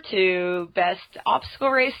writer to best obstacle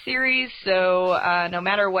race series. So no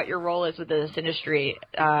matter what your role is within this industry,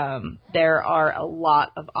 there are a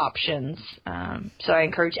lot of options. So I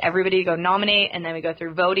encourage everybody to go nominate, and then we go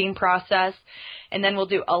through voting process. And then we'll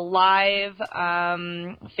do a live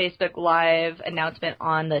Facebook Live announcement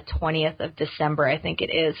on the 20th of December, I think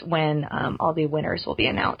it is, when all the winners will be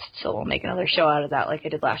announced. So we'll make another show out of that like I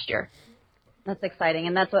did last year. That's exciting.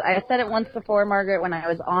 And that's what I said it once before, Margaret, when I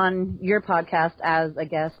was on your podcast as a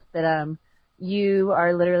guest, that you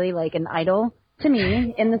are literally like an idol to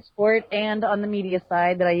me in the sport and on the media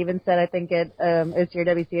side. That I even said, I think at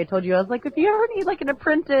OCRWC, I told you, I was like, if you ever need like an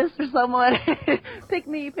apprentice or someone, pick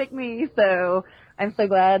me. So I'm so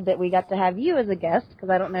glad that we got to have you as a guest,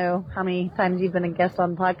 because I don't know how many times you've been a guest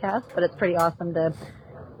on the podcast, but it's pretty awesome to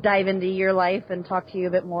dive into your life and talk to you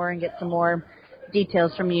a bit more and get some more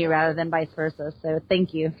details from you rather than vice versa. So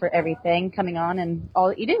thank you for everything, coming on and all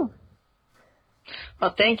that you do.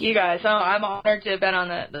 Well, thank you guys. I'm honored to have been on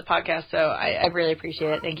the podcast, so I really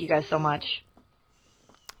appreciate it. Thank you guys so much.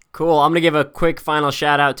 Cool. I'm going to give a quick final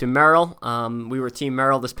shout out to Merrill. We were Team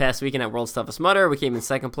Merrill this past weekend at World's Toughest Mudder. We came in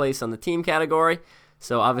second place on the team category,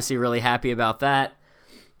 so obviously really happy about that.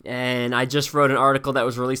 And I just wrote an article that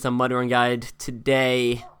was released on Mud Run Guide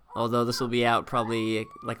today, although this will be out probably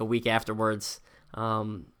like a week afterwards.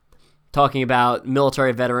 talking about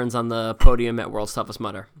military veterans on the podium at World's Toughest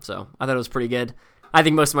Mudder. So I thought it was pretty good. I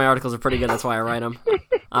think most of my articles are pretty good. That's why I write them.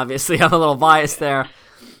 Obviously, I'm a little biased there.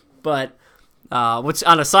 But what's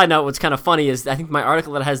on a side note, what's kind of funny is I think my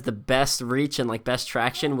article that has the best reach and like best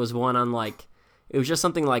traction was one on like, it was just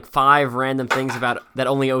something like 5 random things about that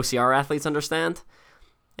only OCR athletes understand.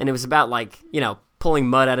 And it was about like, pulling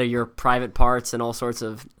mud out of your private parts and all sorts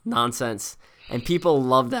of nonsense. And people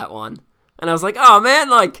loved that one. And I was like, oh man,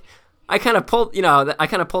 like I kind of pulled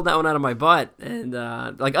that one out of my butt. And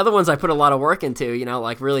like other ones I put a lot of work into,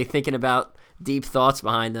 like really thinking about deep thoughts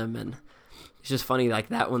behind them. And it's just funny, like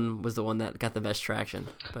that one was the one that got the best traction.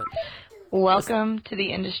 But welcome to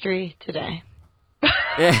the industry today.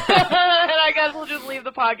 Yeah. And I guess we'll just leave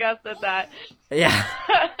the podcast at that. Yeah.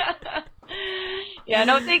 Yeah,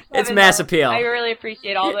 no, thanks. It's mass appeal. I really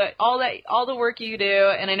appreciate all the work you do,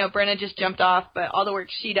 and I know Brenna just jumped off, but all the work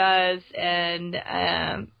she does, and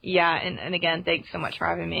and again, thanks so much for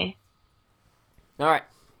having me. All right,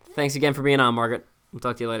 thanks again for being on, Margaret. We'll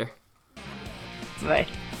talk to you later. Bye.